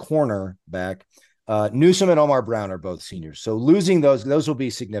 Newsome and Omar Brown are both seniors. So losing those will be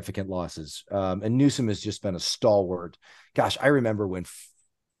significant losses. And Newsome has just been a stalwart. Gosh, I remember when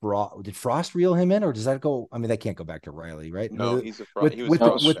did Frost reel him in, or does that go? I mean, that can't go back to Riley, right? No, he was Frost. Yeah.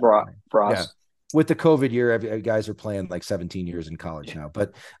 With the COVID year, guys are playing like 17 years in college now.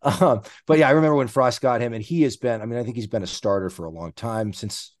 But yeah, I remember when Frost got him, and he has been. I mean, I think he's been a starter for a long time,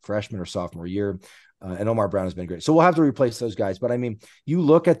 since freshman or sophomore year. And Omar Brown has been great. So we'll have to replace those guys. But I mean, you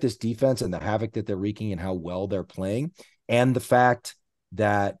look at this defense and the havoc that they're wreaking and how well they're playing, and the fact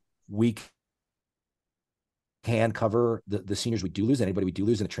that we can cover the seniors we do lose, anybody we do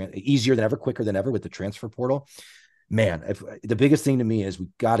lose, easier than ever, quicker than ever with the transfer portal. Man, the biggest thing to me is we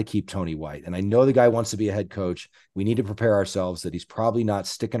got to keep Tony White. And I know the guy wants to be a head coach. We need to prepare ourselves that he's probably not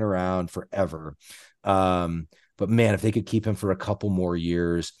sticking around forever. But man, if they could keep him for a couple more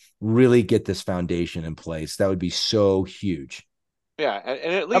years, really get this foundation in place, that would be so huge. Yeah,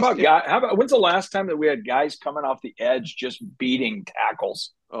 and at least how about when's the last time that we had guys coming off the edge just beating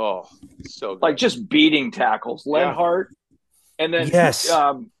tackles? Oh, so good. Like just beating tackles. Lenhart, and then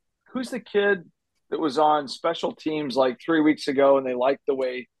who's the kid that was on special teams like 3 weeks ago, and they liked the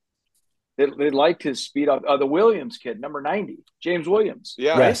way they liked his speed off the Williams kid, number 90, James Williams.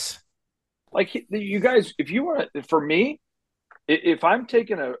 Yeah. Yes. Like you guys, if you want to, for me, if I'm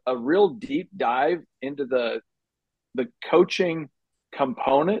taking a real deep dive into the coaching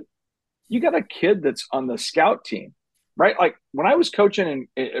component, you got a kid that's on the scout team, right? Like when I was coaching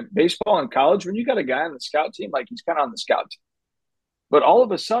in baseball in college, when you got a guy on the scout team, like he's kind of on the scout team. But all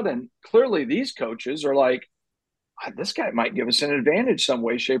of a sudden, clearly these coaches are like, this guy might give us an advantage some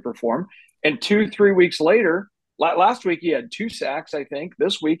way, shape, or form. And 2-3 weeks later, last week he had 2 sacks, I think.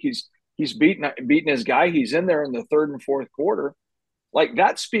 This week he's beating his guy. He's in there in the 3rd and 4th quarter. Like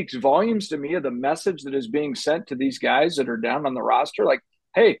that speaks volumes to me of the message that is being sent to these guys that are down on the roster. Like,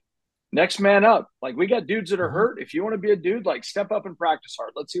 hey, next man up. Like we got dudes that are hurt. If you want to be a dude, like step up and practice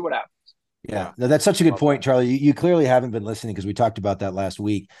hard. Let's see what happens. Yeah, no, that's such a good point, Charlie. You clearly haven't been listening because we talked about that last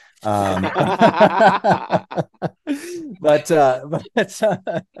week. No,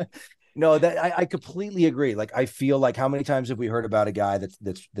 that I completely agree. Like I feel like how many times have we heard about a guy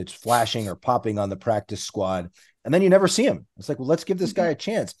that's flashing or popping on the practice squad, and then you never see him. It's like, well, let's give this guy a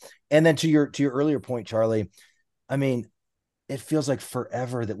chance. And then to your earlier point, Charlie, I mean, it feels like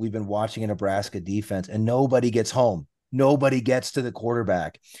forever that we've been watching a Nebraska defense and nobody gets home. Nobody gets to the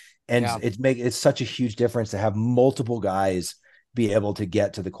quarterback. And it's such a huge difference to have multiple guys be able to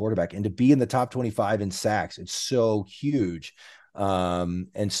get to the quarterback and to be in the top 25 in sacks. It's so huge. And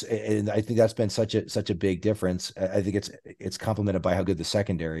I think that's been such a big difference. I think it's complemented by how good the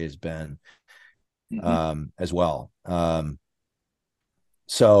secondary has been as well.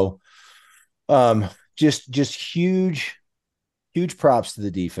 Just huge props to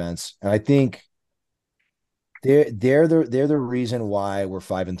the defense. And I think they're the reason why we're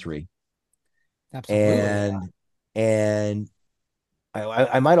 5-3. Absolutely. And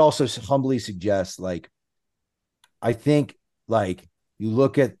I might also humbly suggest, like, I think, like, you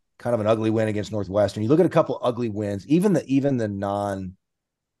look at kind of an ugly win against Northwestern, you look at a couple ugly wins, even the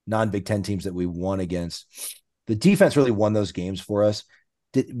non Big Ten teams that we won against, the defense really won those games for us.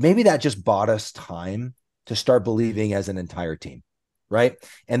 Maybe that just bought us time to start believing as an entire team, right?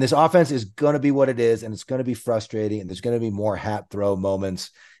 And this offense is going to be what it is, and it's going to be frustrating, and there's going to be more hat throw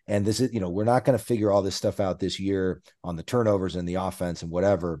moments. And this is, we're not going to figure all this stuff out this year on the turnovers and the offense and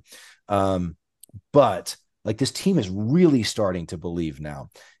whatever. But like, this team is really starting to believe now.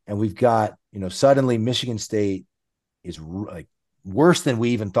 And we've got, suddenly Michigan State is like worse than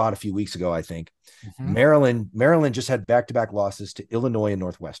we even thought a few weeks ago, I think. Maryland just had back-to-back losses to Illinois and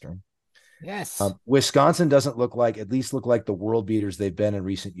Northwestern. Yes. Wisconsin doesn't look like the world beaters they've been in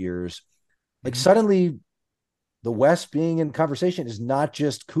recent years. Like, suddenly the West being in conversation is not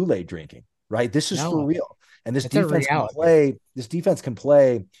just Kool-Aid drinking, right? This is for real. And this defense can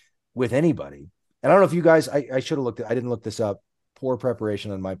play with anybody. And I don't know if you guys, I should have I didn't look this up. Poor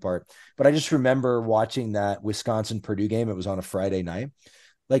preparation on my part. But I just remember watching that Wisconsin-Purdue game. It was on a Friday night.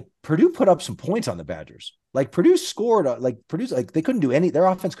 Like, Purdue put up some points on the Badgers. Like, Purdue scored, Purdue's like, they couldn't do their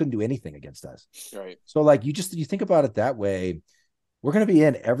offense couldn't do anything against us. Right. So, like, you think about it that way, we're going to be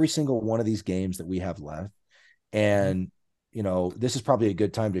in every single one of these games that we have left. And, this is probably a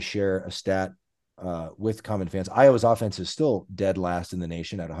good time to share a stat with common fans. Iowa's offense is still dead last in the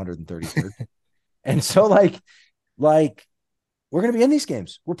nation at 133rd. And so, like we're going to be in these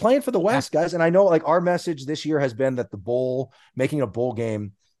games. We're playing for the West, guys. And I know, like, our message this year has been that making a bowl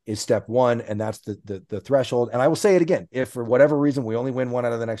game is step one, and that's the threshold. And I will say it again: if for whatever reason we only win one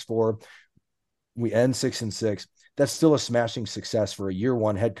out of the next four, we end 6-6. That's still a smashing success for a year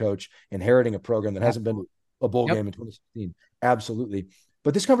one head coach inheriting a program that hasn't been a bowl game in 2016. Absolutely.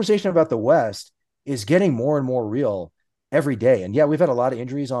 But this conversation about the West is getting more and more real every day. And yeah, we've had a lot of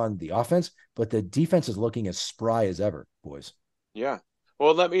injuries on the offense, but the defense is looking as spry as ever, boys. Yeah.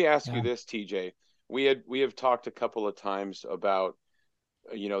 Well, let me ask you this, TJ. We have talked a couple of times about,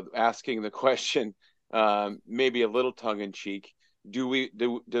 asking the question, maybe a little tongue in cheek. Do we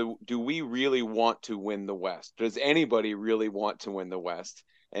really want to win the West? Does anybody really want to win the West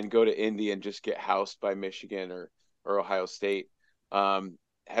and go to Indy and just get housed by Michigan or Ohio State?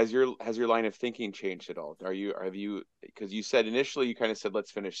 Has your line of thinking changed at all? Have you, because you said initially, you kind of said,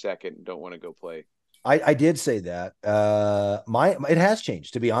 let's finish second and don't want to go play. I did say that. It has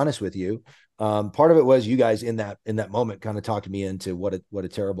changed, to be honest with you. Part of it was you guys in that moment kind of talked me into what a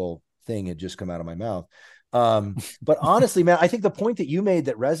terrible thing had just come out of my mouth. But honestly, Matt, I think the point that you made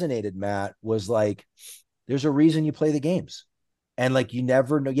that resonated, Matt, was like, there's a reason you play the games. And like, you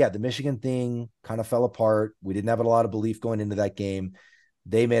never know. Yeah, the Michigan thing kind of fell apart. We didn't have a lot of belief going into that game.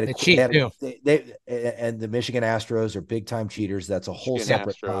 They made and the Michigan Astros are big time cheaters. That's a whole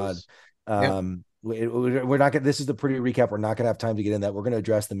separate pod. We're not going. This is the Purdue recap. We're not going to have time to get in that. We're going to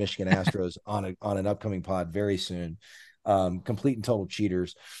address the Michigan Astros on an upcoming pod very soon. Complete and total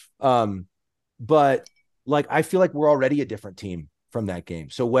cheaters. But like, I feel like we're already a different team from that game.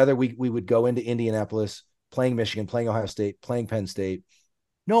 So whether we would go into Indianapolis, playing Michigan, playing Ohio State, playing Penn State,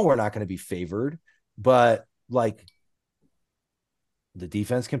 no, we're not going to be favored. But like, the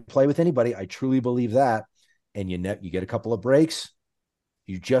defense can play with anybody. I truly believe that. And you get a couple of breaks.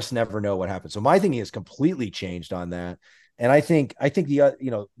 You just never know what happens. So my thinking has completely changed on that. And I think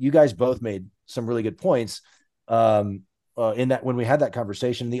you guys both made some really good points in that when we had that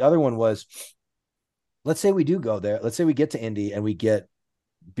conversation. The other one was, let's say we do go there. Let's say we get to Indy and we get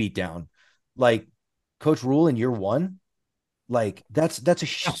beat down. Like, Coach Rhule in year one, like, that's a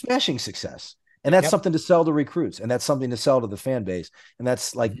smashing success. And that's something to sell to recruits, and that's something to sell to the fan base. And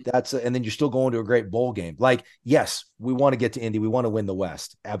and then you're still going to a great bowl game. Like, yes, we want to get to Indy. We want to win the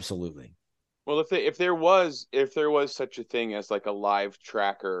West. Absolutely. Well, if there was such a thing as like a live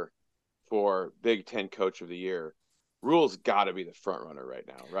tracker for Big Ten Coach of the Year, Rhule's got to be the front runner right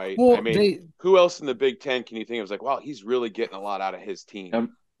now, right? Well, I mean, who else in the Big Ten can you think of? Like, wow, he's really getting a lot out of his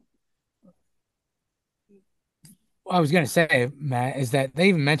team. I was going to say, Matt, is that they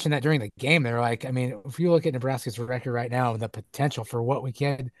even mentioned that during the game. They're like, I mean, if you look at Nebraska's record right now, the potential for what we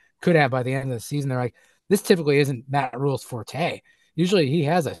could have by the end of the season, they're like, this typically isn't Matt Rhule's forte. Usually he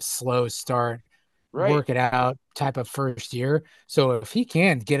has a slow start, Right. work it out type of first year. So if he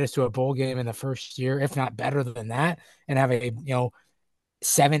can get us to a bowl game in the first year, if not better than that, and have a,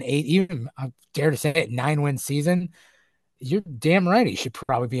 7, 8, even I dare to say it, 9-win season, you're damn right he should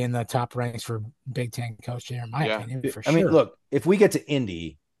probably be in the top ranks for Big Ten coach here, in my Yeah. opinion, for I mean, sure. look, if we get to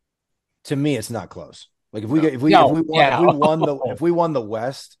Indy, to me, it's not close. Like if we No. get if we won the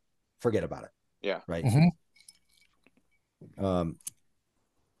West, forget about it. Yeah. Right. Mhm. I'm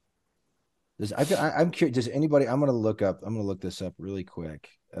curious. Does anybody? I'm going to look this up really quick.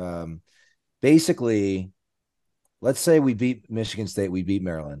 Basically, let's say we beat Michigan State, we beat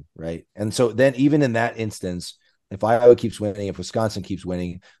Maryland, right? And so then, even in that instance, if Iowa keeps winning, if Wisconsin keeps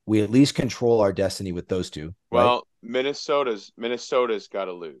winning, we at least control our destiny with those two. Right? Well, Minnesota's got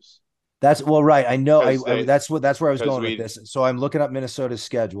to lose. That's right. I know. That's where I was going with this. So I'm looking up Minnesota's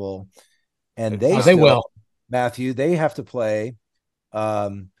schedule, and they will. Matthew, they have to play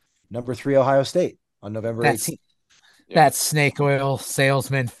number 3 Ohio State on November 18th. That snake oil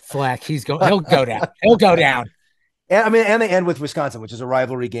salesman Fleck, he'll go down. He'll go down. And I mean, and they end with Wisconsin, which is a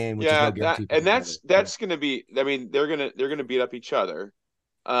rivalry game, which is no guarantee. That's going to be. I mean, they're gonna beat up each other.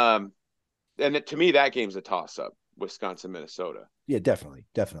 And to me, that game's a toss up. Wisconsin, Minnesota. Yeah, definitely.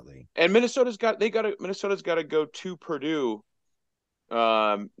 And Minnesota's got to go to Purdue.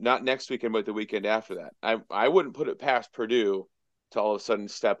 Not next weekend, but the weekend after that. I wouldn't put it past Purdue to all of a sudden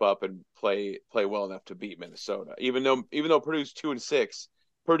step up and play well enough to beat Minnesota. Even though Purdue's 2-6,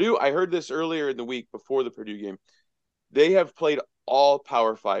 Purdue. I heard this earlier in the week before the Purdue game. They have played all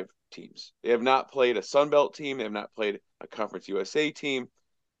Power 5 teams. They have not played a Sun Belt team. They have not played a Conference USA team.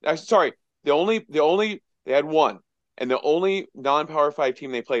 Sorry, they had one, and the only non-Power 5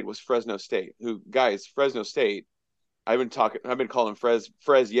 team they played was Fresno State. Fresno State. I've been calling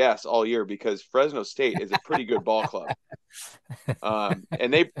Frez yes all year because Fresno State is a pretty good ball club.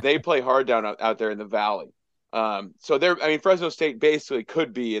 And they play hard down out there in the valley. So Fresno State basically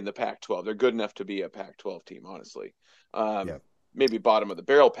could be in the Pac-12. They're good enough to be a Pac-12 team, honestly. Maybe bottom of the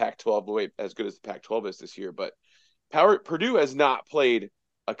barrel Pac-12, but as good as the Pac-12 is this year. But Purdue has not played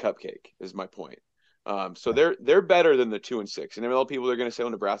a cupcake, is my point. So they're better than the 2-6. And a lot of people are going to say,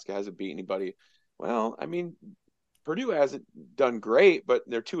 Nebraska hasn't beat anybody. Well, I mean, Purdue hasn't done great, but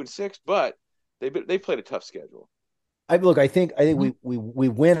they're 2-6. But they played a tough schedule. I think we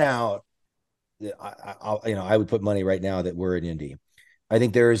win out. I would put money right now that we're in Indy. I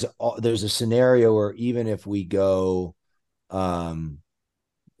think there's a scenario where even if we go,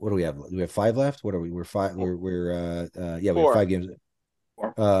 what do we have? Do we have 5 left? What are we? We're 5. We have 5 games.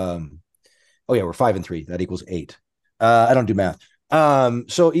 4. We're 5-3. That equals 8. I don't do math.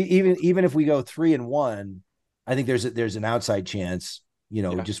 So even if we go 3-1, I think there's an outside chance,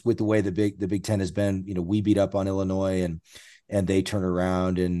 just with the way the Big Ten has been, we beat up on Illinois and they turn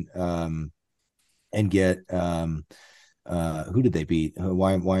around and get, who did they beat?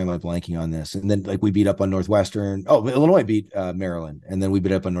 Why am I blanking on this? And then we beat up on Northwestern. Oh, Illinois beat Maryland, and then we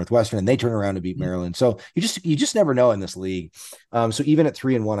beat up on Northwestern, and they turn around to beat Maryland. So you just never know in this league. So even at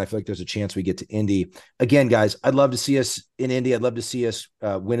 3-1, I feel like there's a chance we get to Indy again, guys. I'd love to see us in Indy. I'd love to see us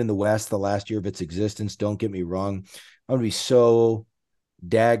win in the West the last year of its existence. Don't get me wrong. I'm gonna be so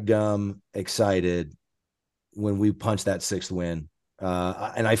daggum excited when we punch that 6th win.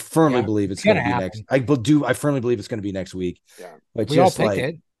 And I firmly believe it's going to be next. I firmly believe it's going to be next week. Yeah, but we all picked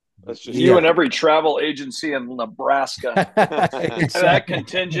it. That's just you and every travel agency in Nebraska. Exactly. That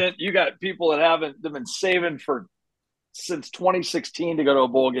contingent, you got people that they've been saving since 2016 to go to a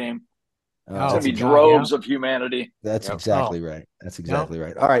bowl game. It's going to be droves of humanity. That's exactly right. That's exactly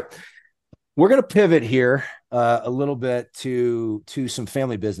right. All right. We're going to pivot here a little bit to some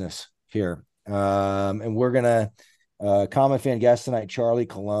family business here. And we're going to, common fan guest tonight, Charlie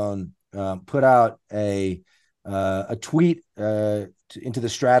Colon, put out a tweet into the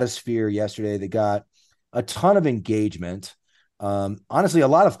stratosphere yesterday that got a ton of engagement. Honestly, a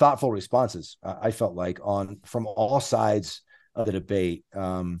lot of thoughtful responses. I felt like from all sides of the debate.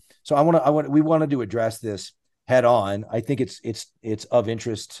 So we wanted to address this head on. I think it's of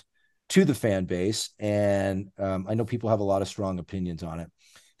interest to the fan base, and I know people have a lot of strong opinions on it.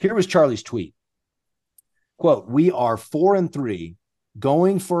 Here was Charlie's tweet. Quote, "We are 4-3,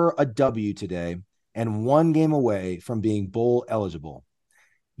 going for a W today, and 1 game away from being bowl eligible.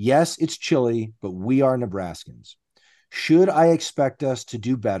 Yes, it's chilly, but we are Nebraskans. Should I expect us to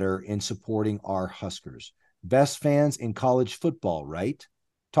do better in supporting our Huskers? Best fans in college football, right?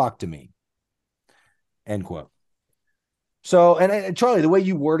 Talk to me." End quote. So, and Charlie, the way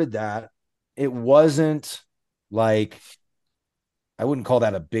you worded that, it wasn't like, I wouldn't call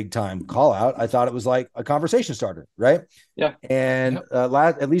that a big time call out. I thought it was like a conversation starter, right? Yeah. And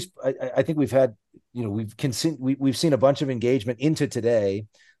at least I think we've had, we've seen a bunch of engagement into today.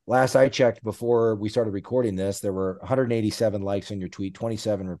 Last I checked before we started recording this, there were 187 likes on your tweet,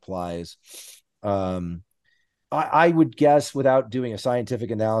 27 replies. I would guess, without doing a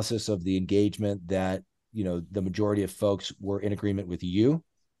scientific analysis of the engagement, that the majority of folks were in agreement with you.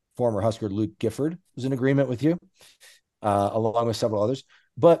 Former Husker Luke Gifford was in agreement with you, along with several others.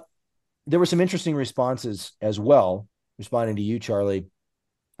 But there were some interesting responses as well, responding to you, Charlie,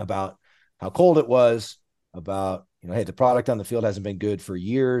 about how cold it was, about, hey, the product on the field hasn't been good for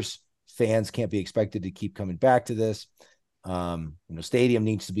years. Fans can't be expected to keep coming back to this. Stadium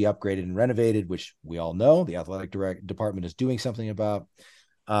needs to be upgraded and renovated, which we all know the athletic department is doing something about.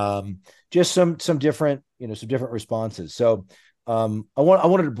 Just some different responses. So I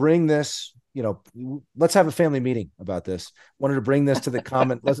wanted to bring this, let's have a family meeting about this. Wanted to bring this to the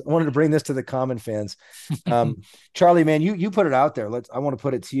common fans. Charlie, man, you put it out there. I want to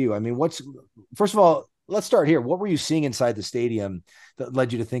put it to you. I mean, first of all, let's start here. What were you seeing inside the stadium that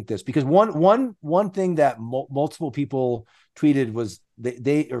led you to think this? Because one thing that multiple people tweeted was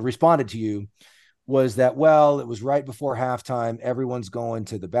they responded to you was that, well, it was right before halftime. Everyone's going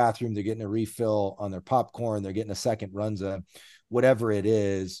to the bathroom. They're getting a refill on their popcorn. They're getting a second runza, whatever it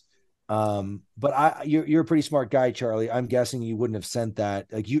is. But you're a pretty smart guy, Charlie. I'm guessing you wouldn't have sent that.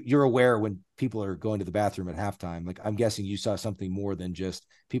 Like you're aware when people are going to the bathroom at halftime. Like I'm guessing you saw something more than just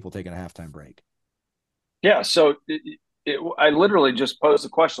people taking a halftime break. Yeah. So I literally just posed the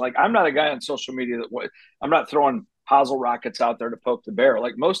question. Like, I'm not a guy on social media I'm not throwing hosel rockets out there to poke the bear.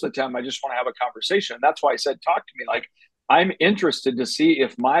 Like, most of the time I just want to have a conversation. And that's why I said, talk to me. Like, I'm interested to see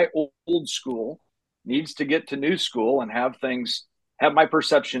if my old school needs to get to new school and have my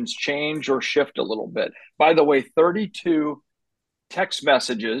perceptions change or shift a little bit. By the way, 32 text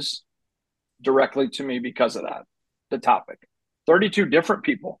messages directly to me because of that, the topic. 32 different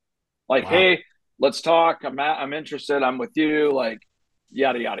people. Like, wow. Hey, let's talk. I'm interested. I'm with you. Like,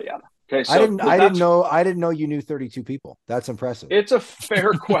 yada, yada, yada. Okay. So I didn't know you knew 32 people. That's impressive. It's a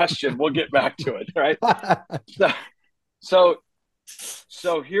fair question. We'll get back to it. Right. So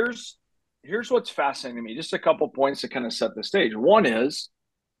here's what's fascinating to me. Just a couple points to kind of set the stage. One is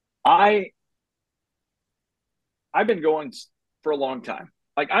I've been going for a long time.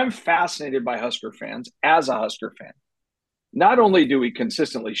 Like, I'm fascinated by Husker fans as a Husker fan. Not only do we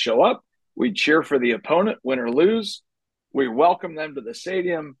consistently show up, we cheer for the opponent, win or lose. We welcome them to the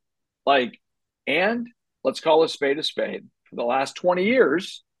stadium. And let's call a spade a spade. For the last 20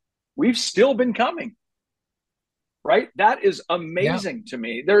 years, we've still been coming. Right? That is amazing to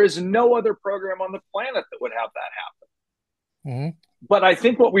me. There is no other program on the planet that would have that happen. Mm-hmm. But I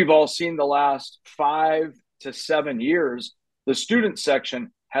think what we've all seen the last 5 to 7 years, the student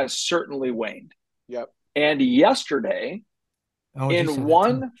section has certainly waned. Yep. And yesterday, in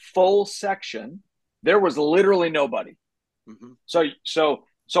one full section, there was literally nobody. Mm-hmm. So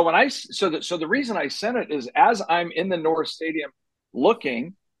the reason I sent it is, as I'm in the North Stadium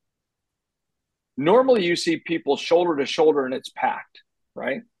looking, normally you see people shoulder to shoulder and it's packed,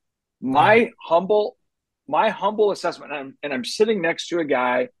 right? My humble assessment, and I'm sitting next to a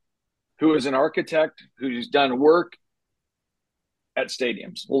guy who is an architect who's done work at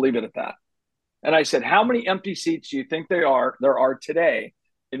stadiums. We'll leave it at that. And I said, how many empty seats do you think there are today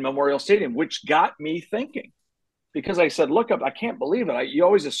in Memorial Stadium? Which got me thinking, because I said, look up, I can't believe it. You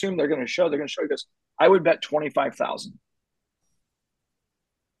always assume they're going to show. He goes, I would bet 25,000.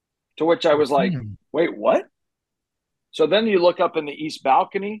 To which I was like, wait, what? So then you look up in the East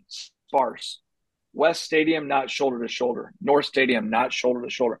balcony, sparse. West Stadium, not shoulder to shoulder. North Stadium, not shoulder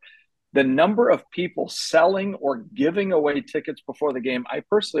to shoulder. The number of people selling or giving away tickets before the game, I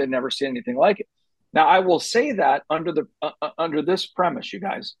personally had never seen anything like it. Now, I will say that under this premise, you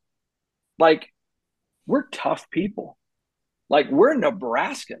guys, like, we're tough people. Like, we're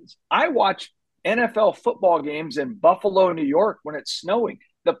Nebraskans. I watch NFL football games in Buffalo, New York when it's snowing.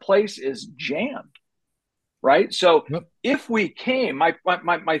 The place is jammed, right? So if we came, my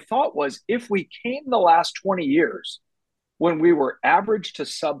thought was, if we came the last 20 years when we were average to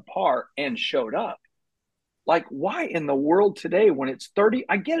subpar and showed up, like, why in the world today when it's 30?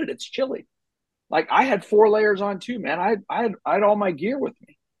 I get it, it's chilly. Like, I had 4 layers on too, man. I had all my gear with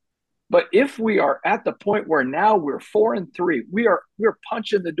me. But if we are at the point where now we're 4-3, we're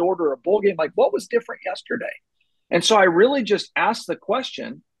punching the door to a bowl game, like, what was different yesterday? And so I really just asked the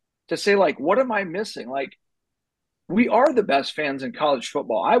question to say, like, what am I missing? Like, we are the best fans in college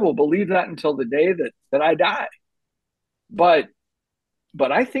football. I will believe that until the day that I die. But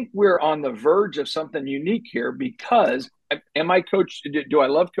I think we're on the verge of something unique here because am I coach? Do I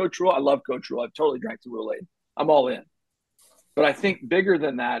love Coach Rhule? I love Coach Rhule. I've totally drank the Rhule-Aid. I'm all in. But I think bigger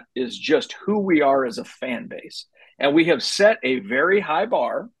than that is just who we are as a fan base. And we have set a very high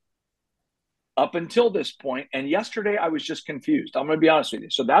bar up until this point. And yesterday I was just confused. I'm going to be honest with you.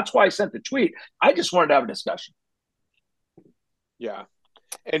 So that's why I sent the tweet. I just wanted to have a discussion. Yeah.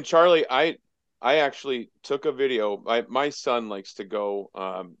 And Charlie, I actually took a video. My son likes to go.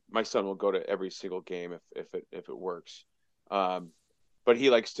 My son will go to every single game if it works. But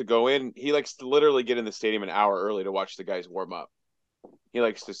he likes to go in. He likes to literally get in the stadium an hour early to watch the guys warm up. He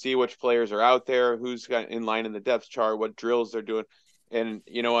likes to see which players are out there, who's got in line in the depth chart, what drills they're doing. And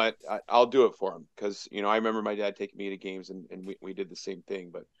you know what? I'll do it for him because, I remember my dad taking me to games and we did the same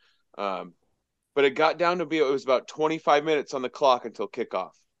thing. But it got down to it was about 25 minutes on the clock until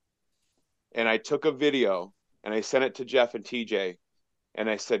kickoff. And I took a video and I sent it to Jeff and TJ. And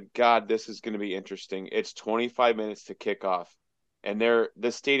I said, God, this is going to be interesting. It's 25 minutes to kickoff. And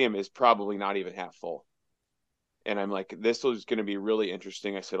the stadium is probably not even half full. And I'm like, this is going to be really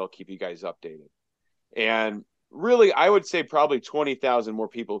interesting. I said, I'll keep you guys updated. And really, I would say probably 20,000 more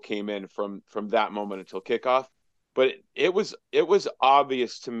people came in from that moment until kickoff. But it was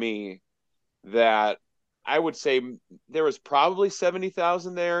obvious to me that I would say there was probably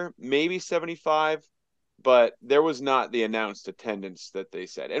 70,000 there, maybe 75, but there was not the announced attendance that they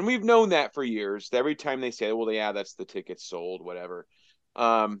said. And we've known that for years. Every time they say, well, yeah, that's the tickets sold, whatever.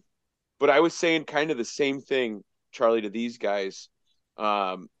 But I was saying kind of the same thing, Charlie, to these guys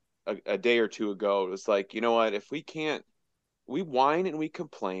a day or two ago. It was like, you know what, if we whine and we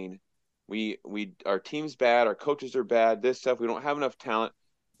complain, our team's bad, our coaches are bad, this stuff, we don't have enough talent.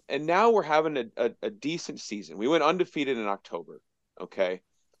 And now we're having a decent season. We went undefeated in October. Okay.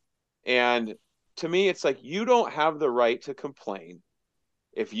 And to me, it's like, you don't have the right to complain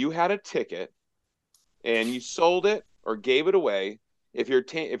if you had a ticket and you sold it or gave it away. If you're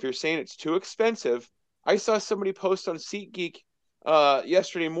saying it's too expensive, I saw somebody post on SeatGeek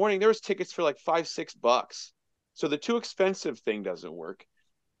yesterday morning. There was tickets for like $5-6. So the too expensive thing doesn't work.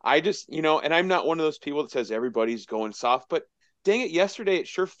 I just, and I'm not one of those people that says everybody's going soft, but dang it, yesterday it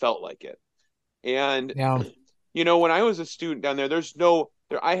sure felt like it. And, when I was a student down there,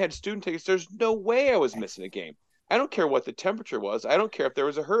 I had student tickets. There's no way I was missing a game. I don't care what the temperature was. I don't care if there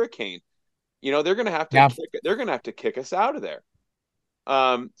was a hurricane. They're going to have to kick us out of there.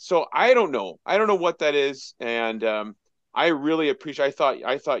 So I don't know. I don't know what that is. And I really appreciate.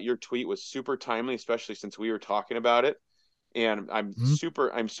 I thought your tweet was super timely, especially since we were talking about it. And I'm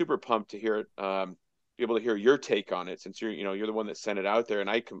super pumped to hear it. Be able to hear your take on it, since you're the one that sent it out there. And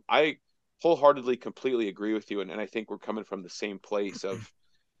I wholeheartedly, completely agree with you. And I think we're coming from the same place of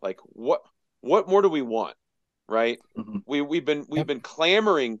like, what more do we want? Right. Mm-hmm. We've been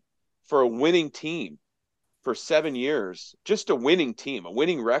clamoring for a winning team for 7 years, just a winning team, a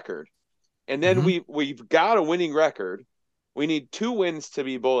winning record. And then we've got a winning record. We need 2 wins to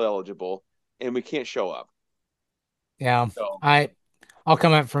be bowl eligible, and we can't show up. Yeah. So. I'll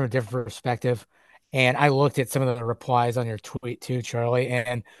come at it from a different perspective. And I looked at some of the replies on your tweet too, Charlie.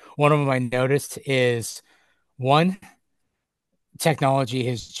 And one of them I noticed is, one, technology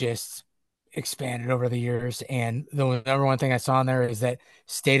has just expanded over the years. And the number one thing I saw in there is that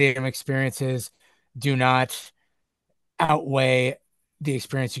stadium experiences do not outweigh the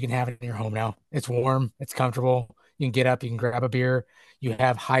experience you can have in your home now. It's warm, it's comfortable. You can get up, you can grab a beer. You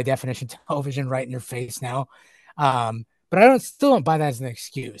have high definition television right in your face now. But I still don't buy that as an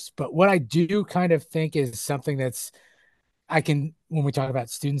excuse. But what I do kind of think is something that's, when we talk about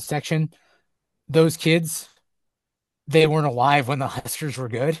student section, those kids, they weren't alive when the Huskers were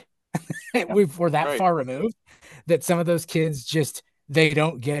good. We're that far removed that some of those kids just, they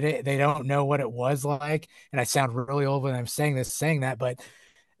don't get it. They don't know what it was like. And I sound really old when I'm saying that, but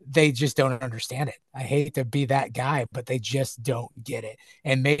they just don't understand it. I hate to be that guy, but they just don't get it.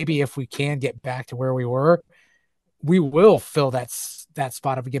 And maybe if we can get back to where we were, we will fill that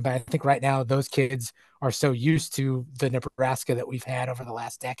spot up again. But I think right now those kids are so used to the Nebraska that we've had over the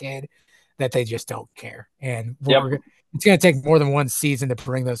last decade that they just don't care. And it's going to take more than one season to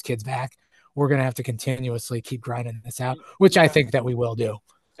bring those kids back. We're going to have to continuously keep grinding this out, which I think that we will do.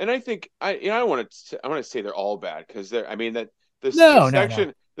 And I think I want to say they're all bad, because the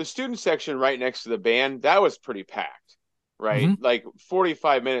student section right next to the band, that was pretty packed. Right. Mm-hmm. Like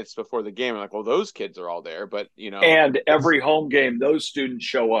 45 minutes before the game, I'm like, well, those kids are all there, but and every home game, those students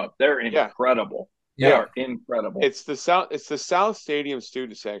show up. They're incredible. Yeah. They are incredible. It's the South Stadium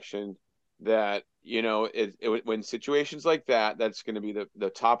student section that, when situations like that, that's going to be the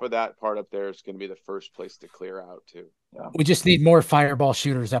top of that part up there is going to be the first place to clear out too. We just need more fireball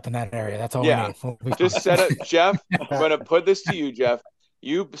shooters up in that area. That's all we need. Just set up, Jeff. I'm going to put this to you, Jeff.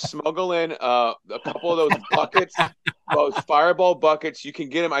 You smuggle in a couple of those buckets, those fireball buckets. You can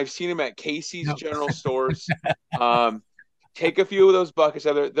get them. I've seen them at Casey's General Stores. Take a few of those buckets,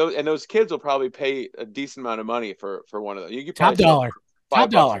 and those kids will probably pay a decent amount of money for one of those. You could top dollar,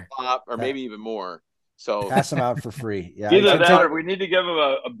 pop, or maybe even more. So pass them out for free. Yeah, either that, or we need to give them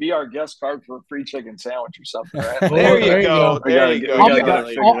a be our guest card for a free chicken sandwich or something. Right? There you go.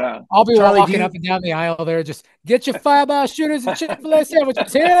 I'll be Charlie, walking up and down the aisle there. Just get your fireball shooters and Chick-fil-A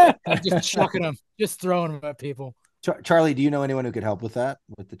sandwiches here. I'm just chucking them, just throwing them at people. Charlie, do you know anyone who could help with that,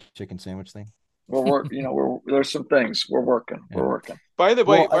 with the chicken sandwich thing? There's some things we're working. We're working. By the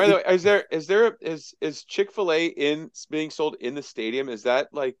way, is Chick-fil-A being sold in the stadium? Is that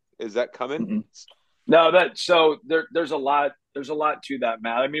coming? Mm-hmm. No, there's a lot to that,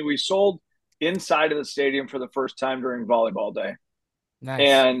 Matt. I mean, we sold inside of the stadium for the first time during volleyball day. Nice.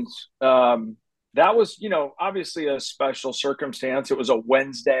 And that was, obviously a special circumstance. It was a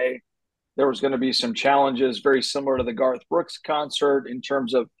Wednesday. There was going to be some challenges very similar to the Garth Brooks concert in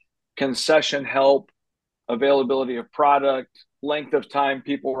terms of concession help, availability of product, length of time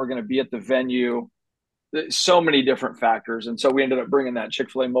people were going to be at the venue. So many different factors. And so we ended up bringing that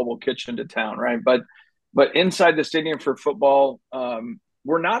Chick-fil-A mobile kitchen to town, right? But inside the stadium for football,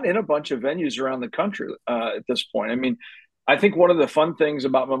 we're not in a bunch of venues around the country at this point. I mean, I think one of the fun things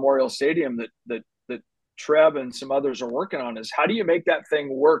about Memorial Stadium that Trev and some others are working on is how do you make that thing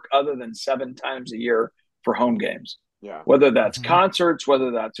work other than 7 times a year for home games? Yeah. Whether that's concerts,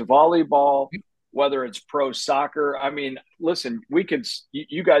 whether that's volleyball, whether it's pro soccer. I mean, listen,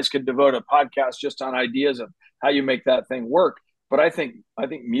 you guys could devote a podcast just on ideas of how you make that thing work. But I think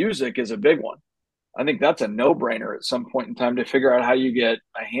music is a big one. I think that's a no-brainer at some point in time to figure out how you get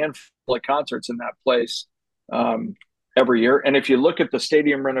a handful of concerts in that place every year. And if you look at the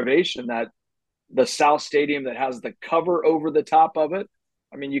stadium renovation, that the South Stadium that has the cover over the top of it,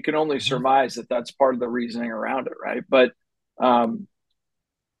 I mean, you can only surmise that that's part of the reasoning around it, right? But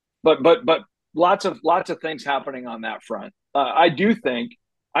lots of things happening on that front. I do think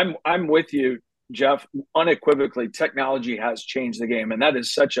I'm with you, Jeff. Unequivocally, technology has changed the game, and that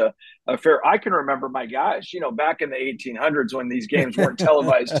is such a fair. I can remember my guys, back in the 1800s when these games weren't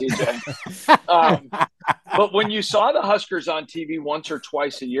televised, TJ. But when you saw the Huskers on TV once or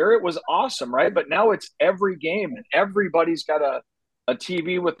twice a year, it was awesome, right? But now it's every game, and everybody's got a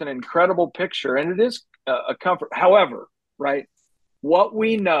TV with an incredible picture, and it is a comfort. However, right, what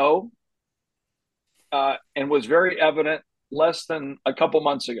we know and was very evident less than a couple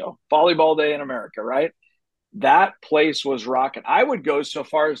months ago, volleyball day in America, right? That place was rocking. I would go so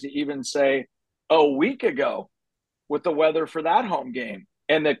far as to even say a week ago with the weather for that home game.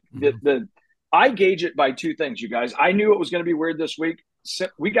 And I gauge it by 2 things, you guys. I knew it was going to be weird this week.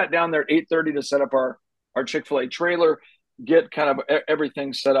 We got down there at 8:30 to set up our Chick-fil-A trailer, get kind of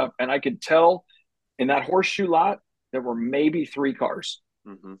everything set up. And I could tell in that horseshoe lot, there were maybe 3 cars.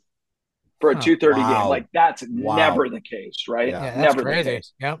 Mm-hmm. For a 2:30 game. Like that's never the case, right? Yeah, that's never crazy. The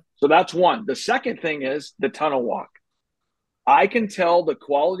case. Yep. So that's one. The second thing is the tunnel walk. I can tell the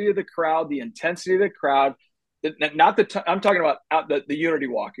quality of the crowd, the intensity of the crowd. I'm talking about the Unity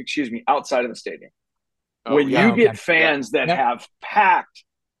walk, outside of the stadium. When you get fans that have packed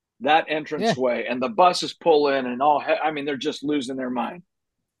that entranceway and the buses pull in and they're just losing their mind.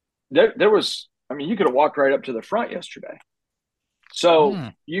 There was, you could have walked right up to the front yesterday.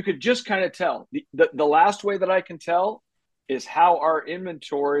 So you could just kind of tell. The last way that I can tell is how our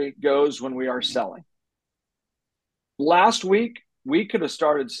inventory goes when we are selling. Last week, we could have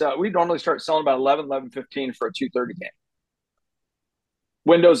started we normally start selling about 11:15 for a 2:30 game.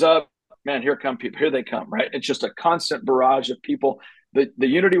 Windows up, man, here come people. Here they come, right? It's just a constant barrage of people. The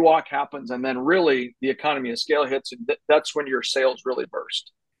Unity walk happens, and then really the economy of scale hits, and that's when your sales really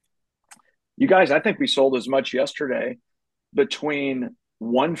burst. You guys, I think we sold as much yesterday between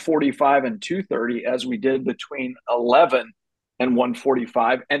 1:45 and 2:30 as we did between 11 and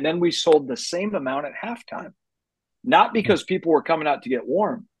 1:45. And then we sold the same amount at halftime. Not because people were coming out to get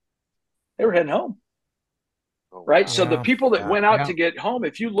warm. They were heading home. Right? So the people that went out to get home,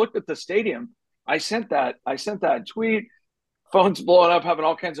 if you looked at the stadium, I sent that tweet, phones blowing up, having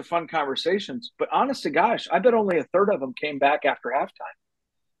all kinds of fun conversations. But honest to gosh, I bet only a third of them came back after halftime.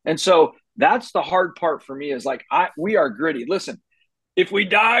 And so that's the hard part for me is we are gritty. Listen, if we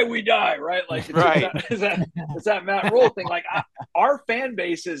die, we die, right? Like, it's that Matt Rhule thing. Like our fan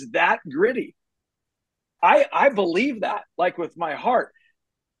base is that gritty. I believe that, like with my heart.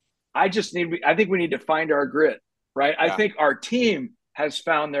 I think we need to find our grit, right? Yeah. I think our team has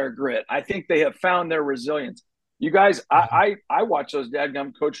found their grit. I think they have found their resilience. You guys, I watch those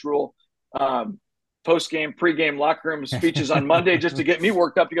dadgum Coach Rhule post-game, pre-game locker room speeches on Monday just to get me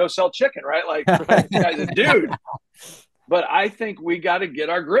worked up to go sell chicken, right? Like, this guy's a dude. But I think we got to get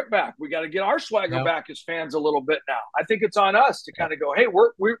our grip back. We got to get our swagger back as fans a little bit now. I think it's on us to kind of go, hey,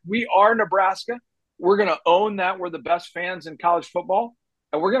 we are Nebraska. We're going to own that. We're the best fans in college football,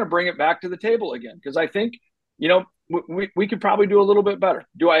 and we're going to bring it back to the table again. Because I think, we could probably do a little bit better.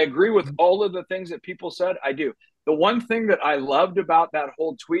 Do I agree with all of the things that people said? I do. The one thing that I loved about that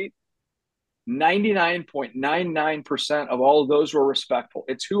whole tweet, 99.99% of all of those were respectful.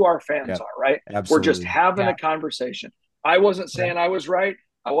 It's who our fans are, right? Absolutely. We're just having a conversation. I wasn't saying I was right.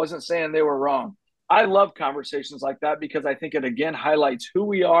 I wasn't saying they were wrong. I love conversations like that because I think it, again, highlights who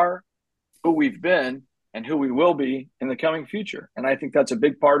we are, who we've been, and who we will be in the coming future. And I think that's a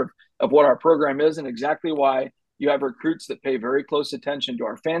big part of what our program is, and exactly why you have recruits that pay very close attention to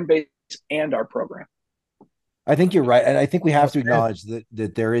our fan base and our program. I think you're right. And I think we have to acknowledge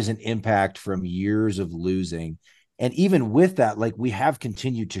that there is an impact from years of losing. And even with that, like, we have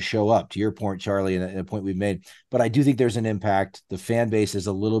continued to show up, to your point, Charlie, and a point we've made. But I do think there's an impact. The fan base is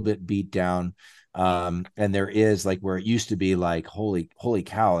a little bit beat down. And there is, like, where it used to be like, holy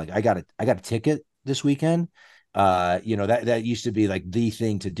cow, like I got a ticket this weekend. That used to be like the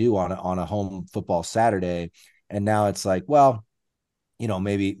thing to do on a home football Saturday. And now it's like, well,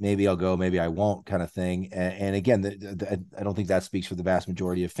 maybe I'll go, maybe I won't, kind of thing. And again, I don't think that speaks for the vast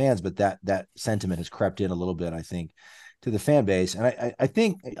majority of fans, but that sentiment has crept in a little bit, I think, to the fan base. And I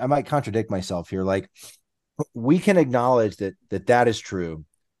think I might contradict myself here. Like, we can acknowledge that is true.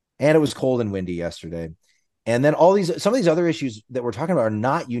 And it was cold and windy yesterday. And then some of these other issues that we're talking about are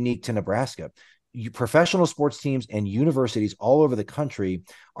not unique to Nebraska. Professional sports teams and universities all over the country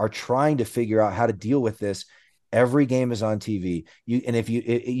are trying to figure out how to deal with this. Every game is on TV. If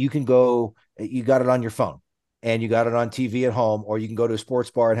you can go, you got it on your phone and you got it on TV at home, or you can go to a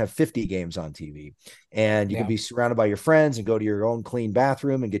sports bar and have 50 games on TV, and you can be surrounded by your friends and go to your own clean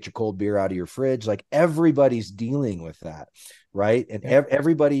bathroom and get your cold beer out of your fridge. Like, everybody's dealing with that. Right. And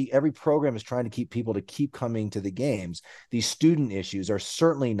every program is trying to keep people to keep coming to the games. These student issues are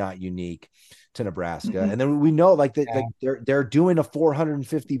certainly not unique to Nebraska. Mm-hmm. And then we know, like, they're doing a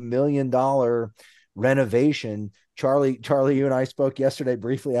 $450 million renovation. Charlie, you and I spoke yesterday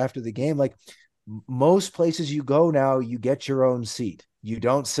briefly after the game. Like, most places you go now, you get your own seat. You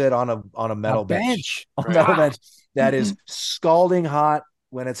don't sit on a metal bench. Metal bench that is scalding hot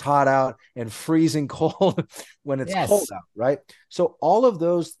when it's hot out and freezing cold when it's cold out, right? So all of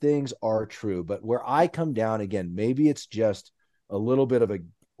those things are true. But where I come down, again, maybe it's just a little bit of a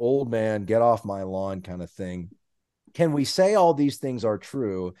old man, get off my lawn kind of thing. Can we say all these things are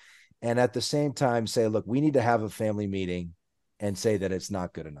true and at the same time say, look, we need to have a family meeting and say that it's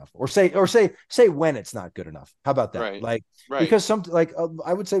not good enough, or say when it's not good enough? How about that? Right. Because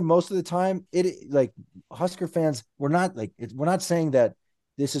I would say most of the time, Husker fans, we're not saying that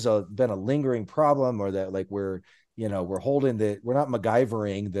this has been a lingering problem, or that, like, we're holding we're not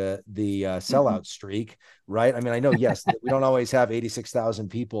MacGyvering the sellout streak, right? I mean, I know, yes, we don't always have 86,000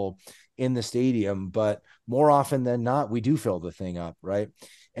 people in the stadium, but more often than not, we do fill the thing up, right?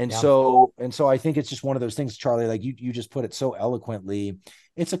 And so I think it's just one of those things, Charlie, like you just put it so eloquently.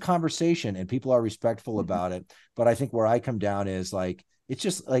 It's a conversation and people are respectful about it. But I think where I come down is, like, it's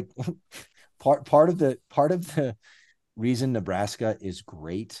just like part of the reason Nebraska is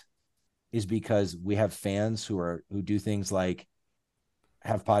great is because we have fans who do things like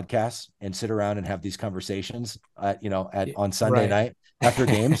have podcasts and sit around and have these conversations, on Sunday night after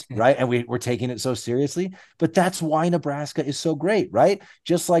games, right? And we're taking it so seriously. But that's why Nebraska is so great, right?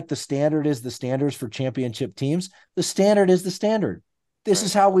 Just like the standard is the standards for championship teams, the standard is the standard. This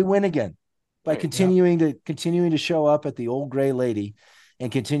is how we win again, by continuing to show up at the old gray lady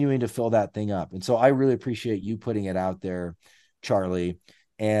and continuing to fill that thing up. And so I really appreciate you putting it out there, Charlie.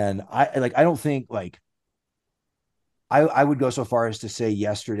 And I don't think, like, I would go so far as to say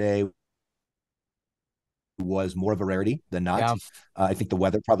yesterday was more of a rarity than not. Yeah. I think the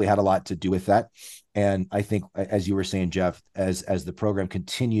weather probably had a lot to do with that. And I think, as you were saying, Jeff, as the program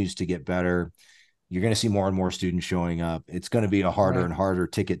continues to get better, you're going to see more and more students showing up. It's going to be a harder and harder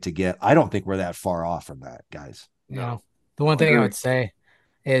ticket to get. I don't think we're that far off from that, guys. No. The one thing I would say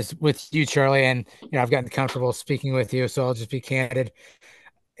is, with you, Charlie, and I've gotten comfortable speaking with you, so I'll just be candid.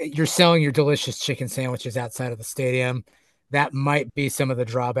 You're selling your delicious chicken sandwiches outside of the stadium. That might be some of the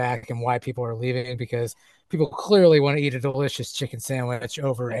drawback and why people are leaving, because people clearly want to eat a delicious chicken sandwich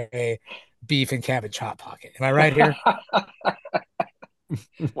over a beef and cabbage hot pocket. Am I right here?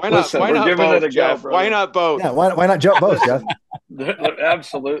 Why not? Why not both, Jeff? Why not both? Yeah, why not both, Jeff?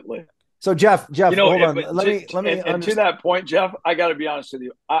 Absolutely. So Jeff, hold on. Let me. And to that point, Jeff, I got to be honest with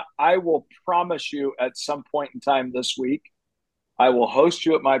you. I will promise you at some point in time this week, I will host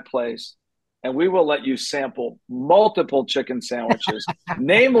you at my place, and we will let you sample multiple chicken sandwiches,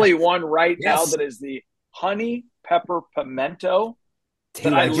 namely one right now that is the honey pepper pimento.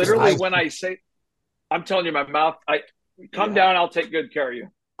 That I literally, when I say, I'm telling you, my mouth. Come down. I'll take good care of you.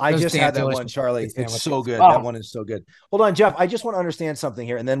 I just had that one, Charlie. It's so good. That one is so good. Hold on, Jeff. I just want to understand something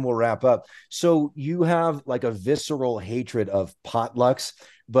here, and then we'll wrap up. So you have like a visceral hatred of potlucks,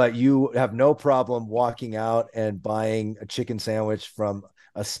 but you have no problem walking out and buying a chicken sandwich from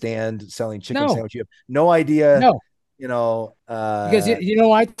a stand selling chicken sandwich. You have no idea. No. Because you know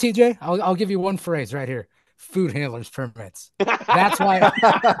why, TJ? I'll give you one phrase right here. Food handlers permits. That's why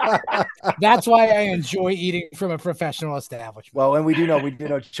I enjoy eating from a professional establishment. Well, and we do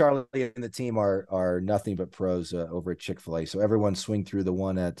know Charlie and the team are nothing but pros over at Chick-fil-A. So everyone swing through the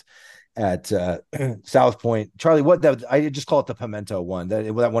one at South Point. Charlie, I just call it the pimento one.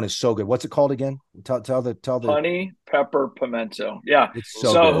 That one is so good. What's it called again? Tell the honey pepper pimento. Yeah, it's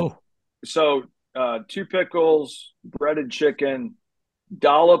so good. So 2 pickles, breaded chicken,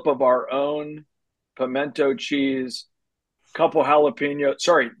 dollop of our own pimento cheese, couple jalapenos.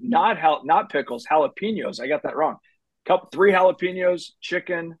 Sorry, not pickles, jalapenos. I got that wrong. 3 jalapenos,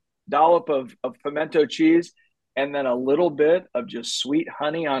 chicken, dollop of pimento cheese, and then a little bit of just sweet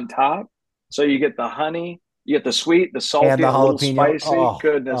honey on top. So you get the honey, you get the sweet, the salty, and the jalapeno. A little spicy.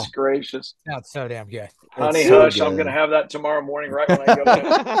 Goodness gracious. That's so damn good. Honey hush. Good. I'm going to have that tomorrow morning right when I go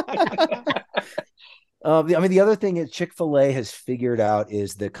in. The other thing is Chick-fil-A has figured out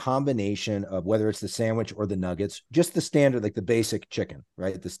is the combination of whether it's the sandwich or the nuggets, just the standard, like the basic chicken,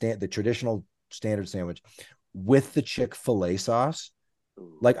 right? The traditional standard sandwich with the Chick-fil-A sauce.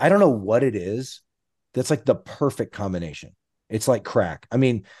 Like, I don't know what it is. That's like the perfect combination. It's like crack. I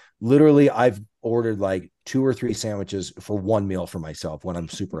mean, literally I've ordered like 2 or 3 sandwiches for one meal for myself when I'm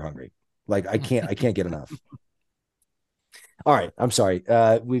super hungry. Like I can't get enough. All right. I'm sorry.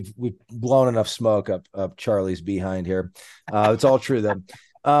 We've blown enough smoke up Charlie's behind here. It's all true though.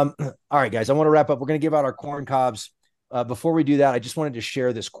 All right, guys, I want to wrap up. We're going to give out our corn cobs. Before we do that, I just wanted to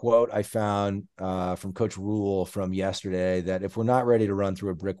share this quote I found from Coach Rhule from yesterday, that if we're not ready to run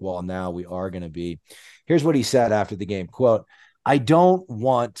through a brick wall now, we are going to be. Here's what he said after the game. Quote, "I don't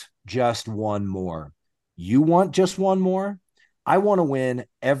want just one more. You want just one more? I want to win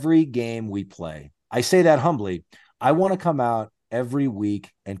every game we play. I say that humbly. I want to come out every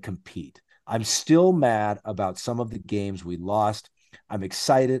week and compete. I'm still mad about some of the games we lost. I'm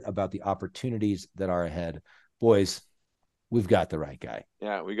excited about the opportunities that are ahead." Boys, we've got the right guy.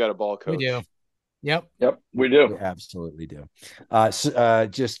 Yeah, we got a ball coach. We do. Yep, we do. We absolutely do.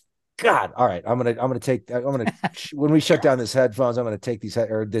 Just God. All right, I'm gonna take. When we shut down this headphones, I'm gonna take these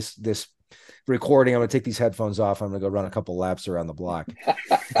this recording. I'm gonna take these headphones off. I'm gonna go run a couple laps around the block,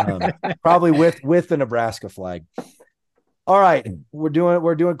 probably with the Nebraska flag. All right, we're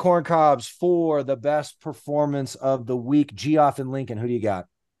doing corn cobs for the best performance of the week. Geoff and Lincoln, who do you got?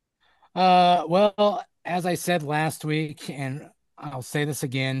 Well, as I said last week, and I'll say this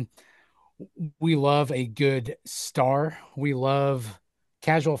again, we love a good star. We love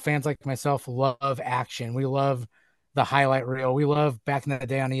casual fans like myself, love action. We love the highlight reel. We love back in the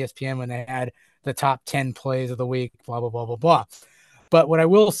day on ESPN when they had the top 10 plays of the week, blah, blah, blah, blah, blah. But what I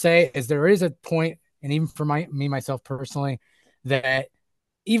will say is there is a point, and even for myself personally, that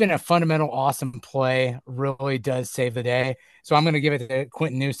even a fundamental awesome play really does save the day. So I'm going to give it to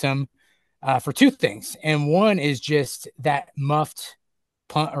Quentin Newsome for 2 things. And one is just that muffed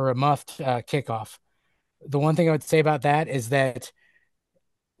punt or a muffed kickoff. The one thing I would say about that is that,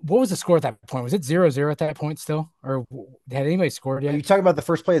 what was the score at that point? Was it 0-0 at that point still? Or had anybody scored yet? Are you talking about the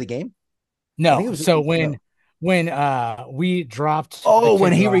first play of the game? No. So when we dropped. Oh,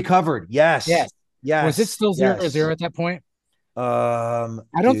 when he recovered. Yes. Was it still 0-0 at that point? I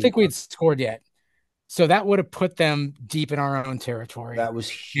don't think we'd scored yet. So that would have put them deep in our own territory. That was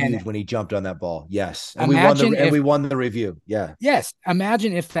huge when he jumped on that ball. Yes. And we won the review. Yeah. Yes.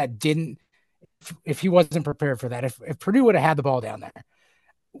 Imagine if that if he wasn't prepared for that. If Purdue would have had the ball down there,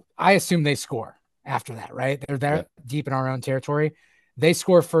 I assume they score after that, right? They're there deep in our own territory. They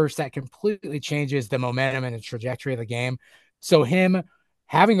score first. That completely changes the momentum and the trajectory of the game. So him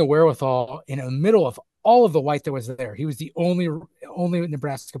having the wherewithal in the middle of all of the white that was there, he was the only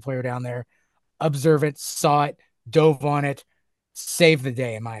Nebraska player down there, observant, saw it, dove on it, saved the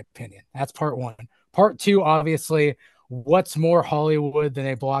day, in my opinion. That's part 1. Part 2, obviously, what's more Hollywood than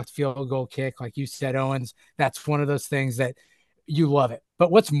a blocked field goal kick? Like you said, Owens, that's one of those things that you love it.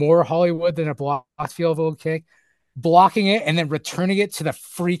 But what's more Hollywood than a blocked field goal kick? blocking it, and then returning it to the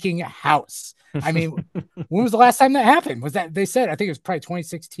freaking house. I mean, when was the last time that happened? Was that, they said, I think it was probably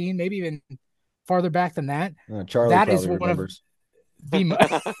 2016, maybe even farther back than that. Charlie that probably is one remembers. of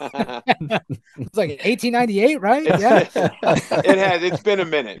the it's like 1898, right? Yeah. It has. It's been a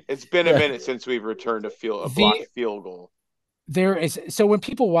minute. It's been a minute since we've returned a blocked field goal. There is, so when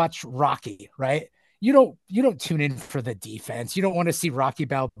people watch Rocky, right? You don't tune in for the defense. You don't want to see Rocky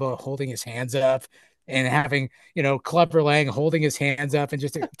Balboa holding his hands up and having, Clubber Lang holding his hands up and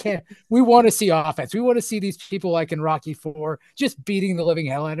just can't. We want to see offense. We want to see these people like in Rocky IV just beating the living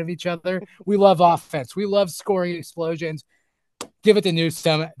hell out of each other. We love offense. We love scoring explosions. Give it to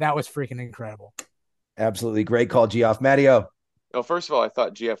Newsome. That was freaking incredible. Absolutely. Great call, Geoff. Matteo. Well, first of all, I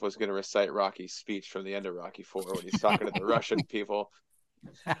thought GF was going to recite Rocky's speech from the end of Rocky IV when he's talking to the Russian people.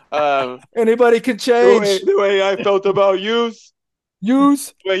 Anybody can change. The way I felt about yous.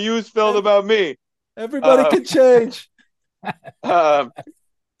 The way yous felt about me. Everybody can change.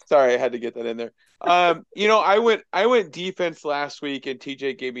 Sorry, I had to get that in there. I went defense last week, and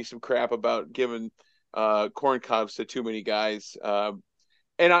TJ gave me some crap about giving corn cobs to too many guys.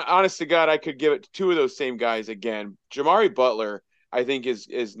 And honest to God, I could give it to two of those same guys again. Jamari Butler, I think,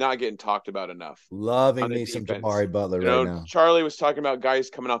 is not getting talked about enough. Loving me some Jamari Butler now. Charlie was talking about guys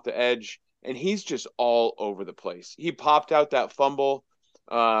coming off the edge, and he's just all over the place. He popped out that fumble.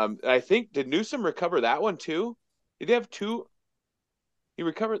 I think, did Newsome recover that one too? Did he have two? He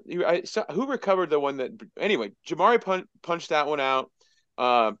recovered. Who recovered the one that? Anyway, Jamari punched that one out.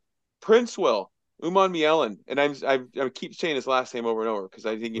 Prince will. Uman Mielen, and I keep saying his last name over and over because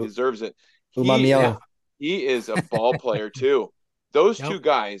I think he deserves it. Uman Mielen. He is a ball player too. Those two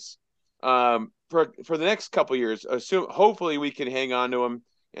guys, for the next couple of years, hopefully we can hang on to them,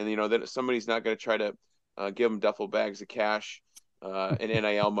 and that somebody's not going to try to give them duffel bags of cash and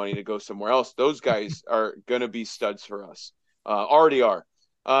NIL money to go somewhere else. Those guys are going to be studs for us. Already are.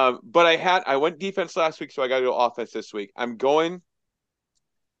 But I went defense last week, so I got to go offense this week. I'm going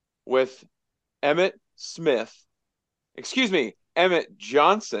with Emmett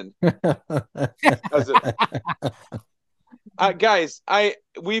Johnson. Guys,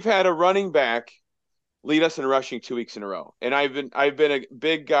 we've had a running back lead us in rushing 2 weeks in a row, and I've been a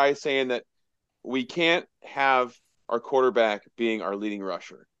big guy saying that we can't have our quarterback being our leading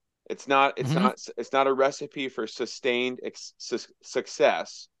rusher. It's not a recipe for sustained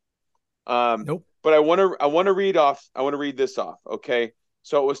success. Nope. But I want to read this off. Okay.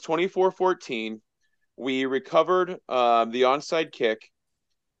 So it was 24-14. We recovered the onside kick,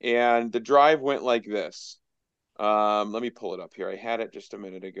 and the drive went like this. Let me pull it up here. I had it just a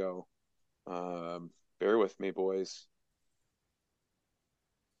minute ago. Bear with me, boys.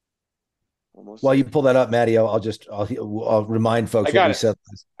 While you pull that up, Matteo, I'll remind folks what we said.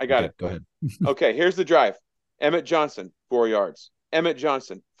 I got it. Go ahead. Okay, here's the drive. Emmett Johnson, 4 yards. Emmett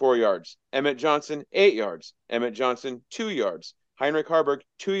Johnson, 4 yards. Emmett Johnson, 8 yards. Emmett Johnson, 2 yards. Heinrich Harburg,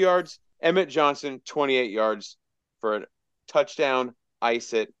 2 yards. Emmett Johnson, 28 yards for a touchdown.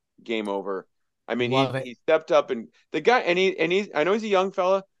 Ice it. Game over. I mean, he stepped up, and the guy, and he's, I know he's a young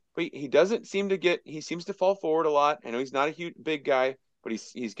fella, but he doesn't seem to he seems to fall forward a lot. I know he's not a huge, big guy, but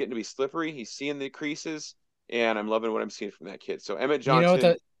he's getting to be slippery. He's seeing the creases, and I'm loving what I'm seeing from that kid. So Emmett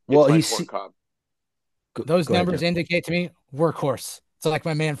Johnson, those numbers indicate to me workhorse. It's like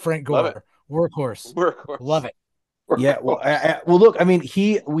my man Frank Gore, workhorse. Love it. Yeah. Well, look, I mean,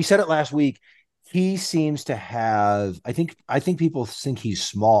 we said it last week. He seems to have, I think people think he's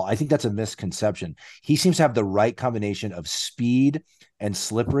small. I think that's a misconception. He seems to have the right combination of speed and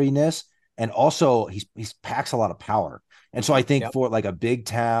slipperiness. And also he packs a lot of power. And so I think for like a Big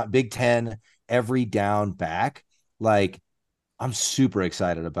Ten, every down back, like I'm super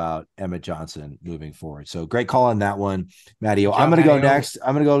excited about Emmett Johnson moving forward. So great call on that one, Matteo. I'm going to go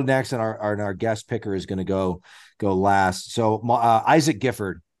next. And our guest picker is going to go last. So Isaac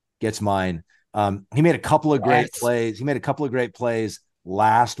Gifford gets mine. He made a couple of great plays.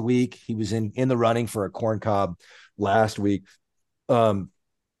 Last week. He was in the running for a corn cob last week. A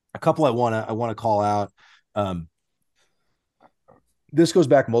couple I want to call out. This goes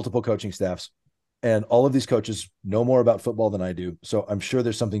back multiple coaching staffs, and all of these coaches know more about football than I do. So I'm sure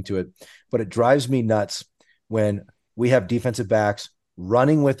there's something to it, but it drives me nuts when we have defensive backs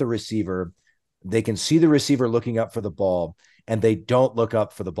running with the receiver. They can see the receiver looking up for the ball, and they don't look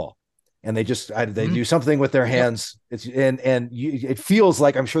up for the ball. And they just do something with their hands. It feels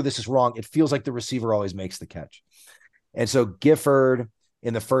like, I'm sure this is wrong, it feels like the receiver always makes the catch. And so Gifford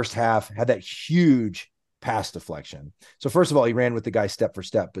in the first half had that huge pass deflection. So first of all, he ran with the guy step for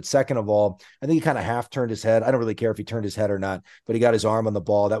step. But second of all, I think he kind of half turned his head. I don't really care if he turned his head or not, but he got his arm on the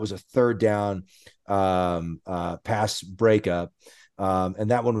ball. That was a third down pass breakup.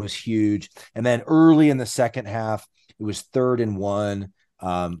 And that one was huge. And then early in the second half, it was 3rd and 1.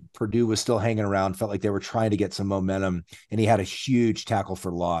 Purdue was still hanging around, felt like they were trying to get some momentum, and he had a huge tackle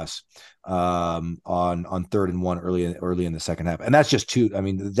for loss on 3rd and 1 early in the second half. And that's just two. I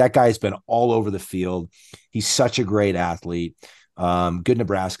mean, that guy's been all over the field. He's such a great athlete. Good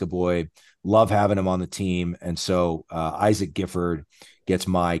Nebraska boy. Love having him on the team. And so Isaac Gifford gets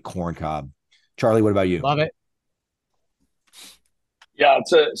my corn cob. Charlie, what about you? Love it. Yeah,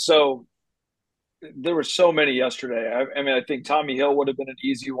 so there were so many yesterday. I mean, I think Tommy Hill would have been an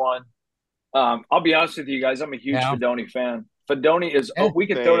easy one. I'll be honest with you guys. I'm a huge Fedoni fan. Fedoni is we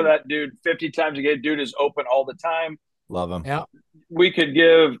could throw to that dude 50 times a game. Dude is open all the time. Love him. Yeah. We could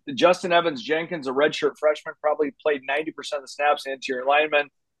give Justin Evans Jenkins, a redshirt freshman, probably played 90% of the snaps, interior lineman.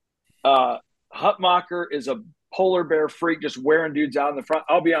 Hutmacher is a polar bear freak, just wearing dudes out in the front.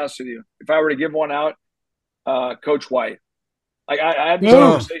 I'll be honest with you. If I were to give one out, Coach White. Like I had this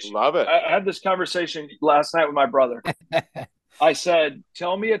conversation. Love it. I had this conversation last night with my brother. I said,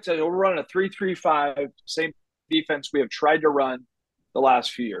 "Tell me we're running a 3-3-5, same defense we have tried to run the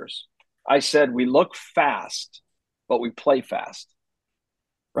last few years." I said, "We look fast, but we play fast."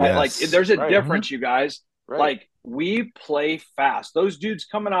 Right? Yes. Like there's a difference, you guys. Right. Like we play fast. Those dudes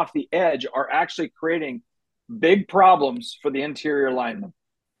coming off the edge are actually creating big problems for the interior linemen.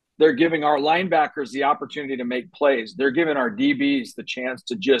 They're giving our linebackers the opportunity to make plays. They're giving our DBs the chance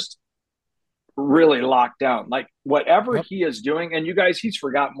to just really lock down. Like whatever he is doing, and you guys, he's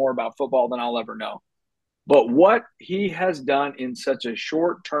forgotten more about football than I'll ever know. But what he has done in such a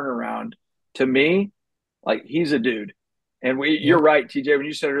short turnaround, to me, like he's a dude. And you're right, TJ, when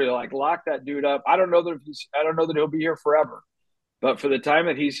you said earlier, like lock that dude up. I don't know that he'll be here forever. But for the time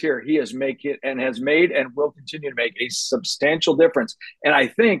that he's here, he has made and will continue to make a substantial difference. And I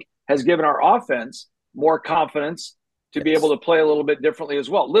think has given our offense more confidence to be able to play a little bit differently as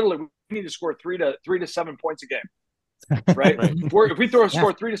well. Literally, we need to score 3 to 7 points a game, right? If we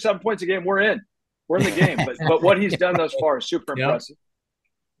score 3 to 7 points a game, we're in the game. But what he's done thus far is super impressive.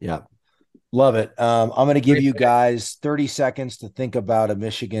 Yeah. Love it. I'm going to give you guys 30 seconds to think about a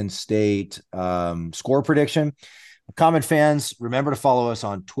Michigan State score prediction. Common fans, remember to follow us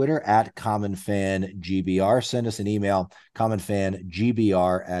on Twitter at CommonFanGBR. Send us an email,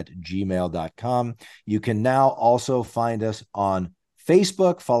 commonfangbr@gmail.com. You can now also find us on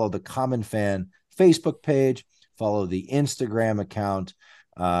Facebook. Follow the Common Fan Facebook page. Follow the Instagram account.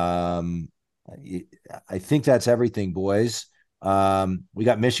 I think that's everything, boys. We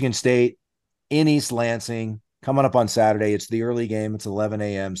got Michigan State in East Lansing coming up on Saturday. It's the early game. It's 11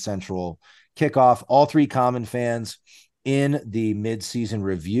 a.m. Central kickoff. All three Common fans in the midseason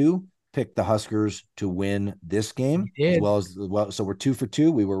review picked the Huskers to win this game as well. So we're 2 for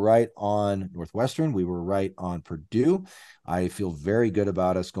 2. We were right on Northwestern. We were right on Purdue. I feel very good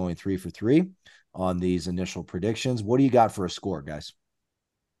about us going 3 for 3 on these initial predictions. What do you got for a score, guys?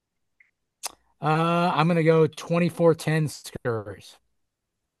 I'm going to go 24-10 Huskers.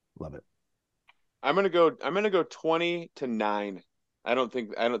 Love it. I'm going to go 20-9. I don't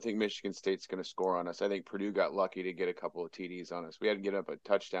think Michigan State's going to score on us. I think Purdue got lucky to get a couple of TDs on us. We had to get up a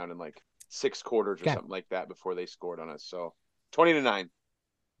touchdown in like 6 quarters or something like that before they scored on us. So 20-9.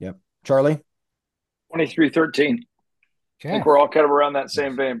 Yep. Charlie? 23-13. I think we're all kind of around that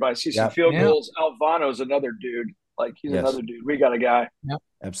same vein, but I see some field goals. Alvano's another dude. Like he's another dude. We got a guy. Yep.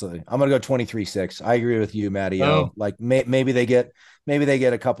 Absolutely. I'm going to go 23-6. I agree with you, Matty. Like maybe they get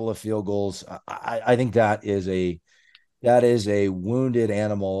a couple of field goals. I think that is a wounded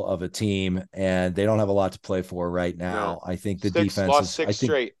animal of a team, and they don't have a lot to play for right now. No. I think the defense lost 6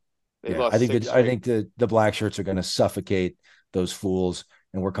 straight. I think the Blackshirts are going to suffocate those fools,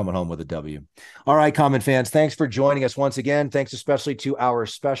 and we're coming home with a W. All right, Common fans, thanks for joining us once again. Thanks especially to our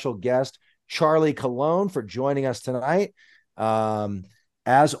special guest, Charlie Colon, for joining us tonight.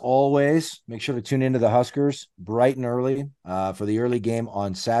 As always, make sure to tune into the Huskers bright and early for the early game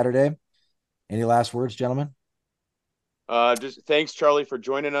on Saturday. Any last words, gentlemen? Just thanks, Charlie, for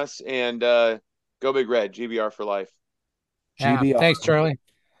joining us, and go Big Red, GBR for life. GBR. Thanks, Charlie.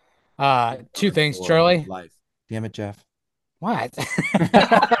 2 things, Charlie. Life. Damn it, Jeff. What?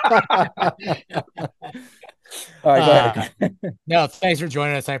 All right, go ahead. No, thanks for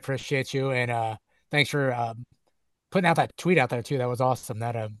joining us. I appreciate you, and thanks for putting out that tweet out there too. That was awesome.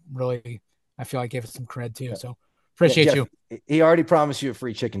 That really, I feel like gave us some cred too. So appreciate Jeff, you. He already promised you a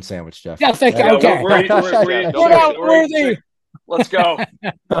free chicken sandwich, Jeff. Yeah, thank you. Okay. Let's go.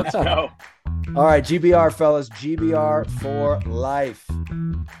 Let's go. All right, GBR, fellas. GBR for life.